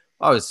 So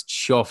I was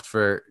chuffed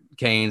for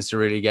Canes to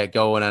really get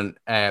going,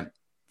 and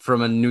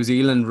from a New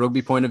Zealand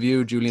rugby point of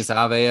view, Julian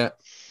Savea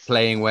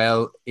playing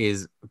well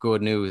is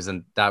good news,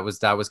 and that was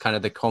kind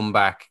of the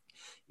comeback.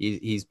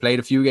 He's played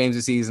a few games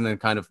this season and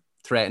kind of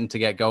threatened to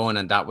get going,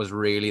 and that was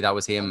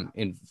him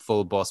in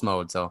full bus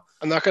mode. So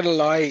I'm not going to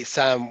lie,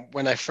 Sam,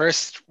 when I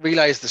first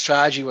realized the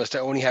strategy was to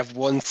only have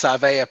one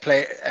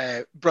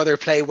Savea brother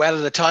play well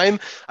at a time,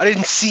 I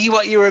didn't see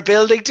what you were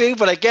building to,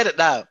 but I get it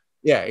now.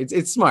 Yeah,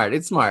 it's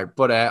smart.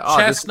 But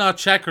chess, not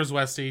checkers,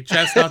 Westy.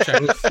 Chess, not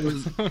checkers.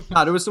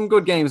 There was some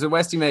good games.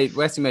 Westy made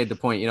the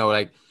point.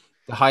 Like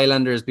the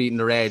Highlanders beating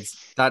the Reds.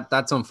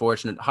 That's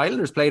unfortunate.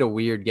 Highlanders played a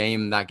weird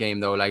game that game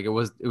though. Like it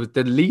was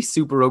the least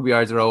Super Rugby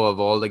yards row of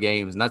all the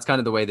games, and that's kind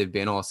of the way they've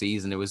been all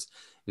season. It was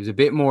a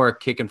bit more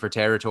kicking for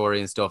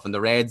territory and stuff, and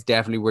the Reds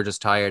definitely were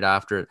just tired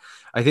after it.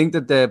 I think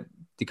that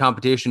the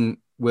competition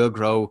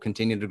will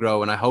continue to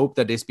grow, and I hope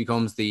that this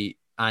becomes the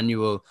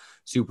annual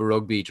Super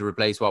Rugby to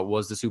replace what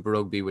was the Super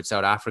Rugby with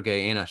South Africa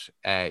in it.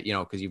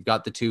 Because you've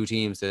got the two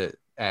teams, the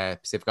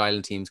Pacific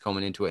Island teams,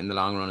 coming into it in the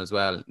long run as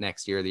well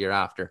next year, the year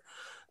after.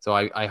 So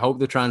I hope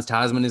the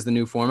Trans-Tasman is the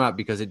new format,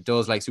 because it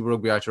does, like Super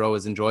Rugby Arturo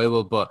is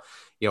enjoyable, but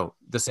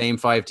the same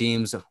 5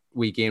 teams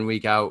week in,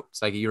 week out,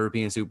 it's like a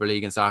European Super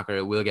League in soccer,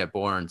 it will get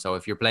boring. So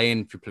if you've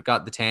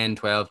got the 10,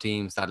 12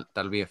 teams,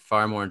 that'll be a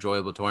far more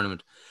enjoyable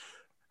tournament.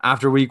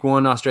 After week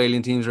 1,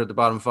 Australian teams are at the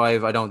bottom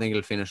 5. I don't think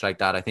it'll finish like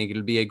that. I think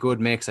it'll be a good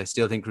mix. I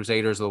still think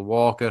Crusaders will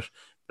walk it,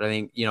 but I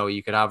think,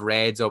 you could have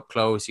Reds up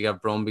close, you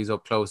have Brumbies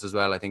up close as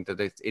well. I think that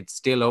it's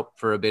still up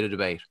for a bit of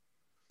debate.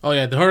 Oh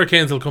yeah, the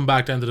Hurricanes will come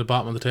back down to the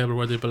bottom of the table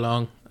where they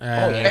belong.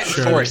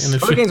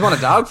 Hurricanes want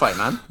a dogfight,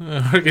 man.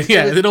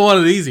 Yeah, they don't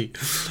want it easy.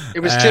 It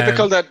was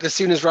typical that as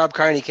soon as Rob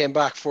Kearney came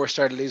back, Force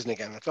started losing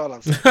again. That's all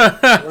I'm saying.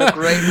 A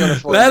great run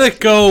of Let it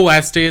go,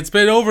 Westy. It's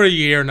been over a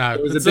year now.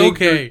 It's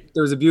okay.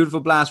 There was a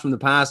beautiful blast from the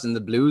past in the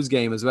Blues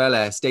game as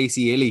well.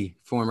 Stacey Illy,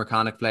 former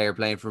Connacht player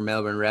playing for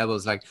Melbourne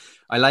Rebels. Like,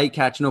 I like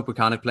catching up with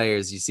Connacht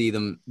players. You see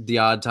them the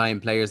odd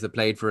time, players that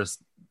played for us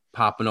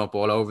popping up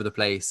all over the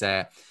place.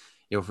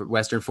 For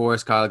Western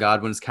Force, Kyle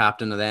Godwin's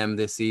captain of them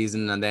this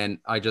season. And then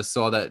I just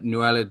saw that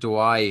Nuala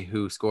Dawai,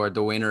 who scored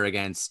the winner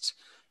against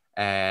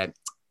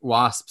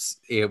Wasps,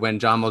 when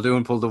John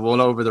Muldoon pulled the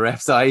wool over the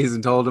ref's eyes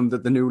and told him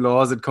that the new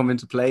laws had come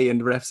into play, and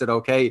the ref said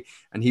okay,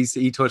 and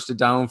he touched it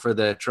down for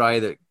the try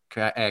that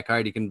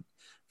Cardi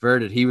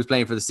converted. He was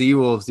playing for the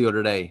Seawolves the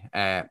other day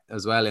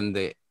as well in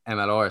the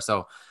MLR.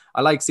 So I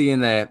like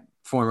seeing the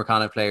former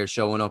Connacht players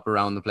showing up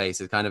around the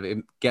place. It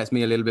gets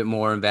me a little bit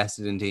more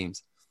invested in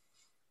teams.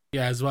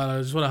 Yeah, as well. I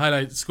just want to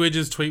highlight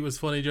Squidge's tweet was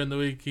funny during the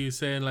week. He was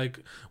saying, like,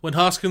 when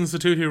Hoskins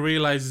Satutu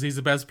realizes he's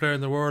the best player in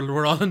the world,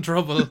 we're all in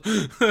trouble.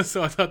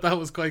 So I thought that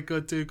was quite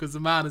good too, because the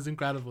man is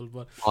incredible.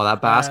 But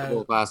that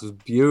basketball pass was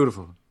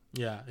beautiful.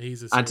 Yeah,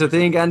 he's. And to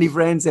think Andy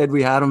Friend said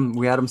we had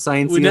him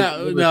signed. He never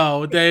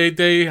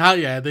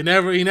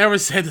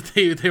said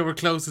that they were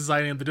close to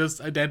signing him. They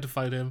just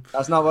identified him.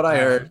 That's not what I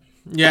heard.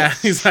 Yeah,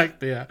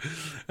 exactly. Yeah,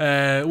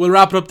 we'll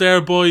wrap it up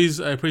there,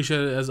 boys. I appreciate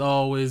it as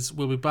always.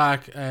 We'll be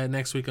back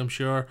next week, I'm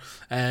sure.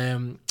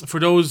 For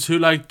those who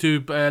like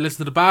to listen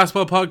to the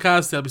basketball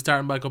podcast, they'll be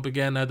starting back up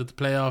again now that the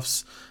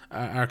playoffs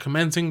are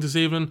commencing this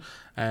evening.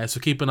 So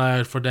keep an eye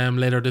out for them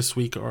later this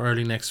week or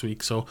early next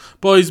week. So,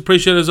 boys,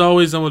 appreciate it as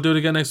always, and we'll do it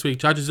again next week.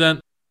 Chat to you then.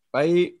 Bye.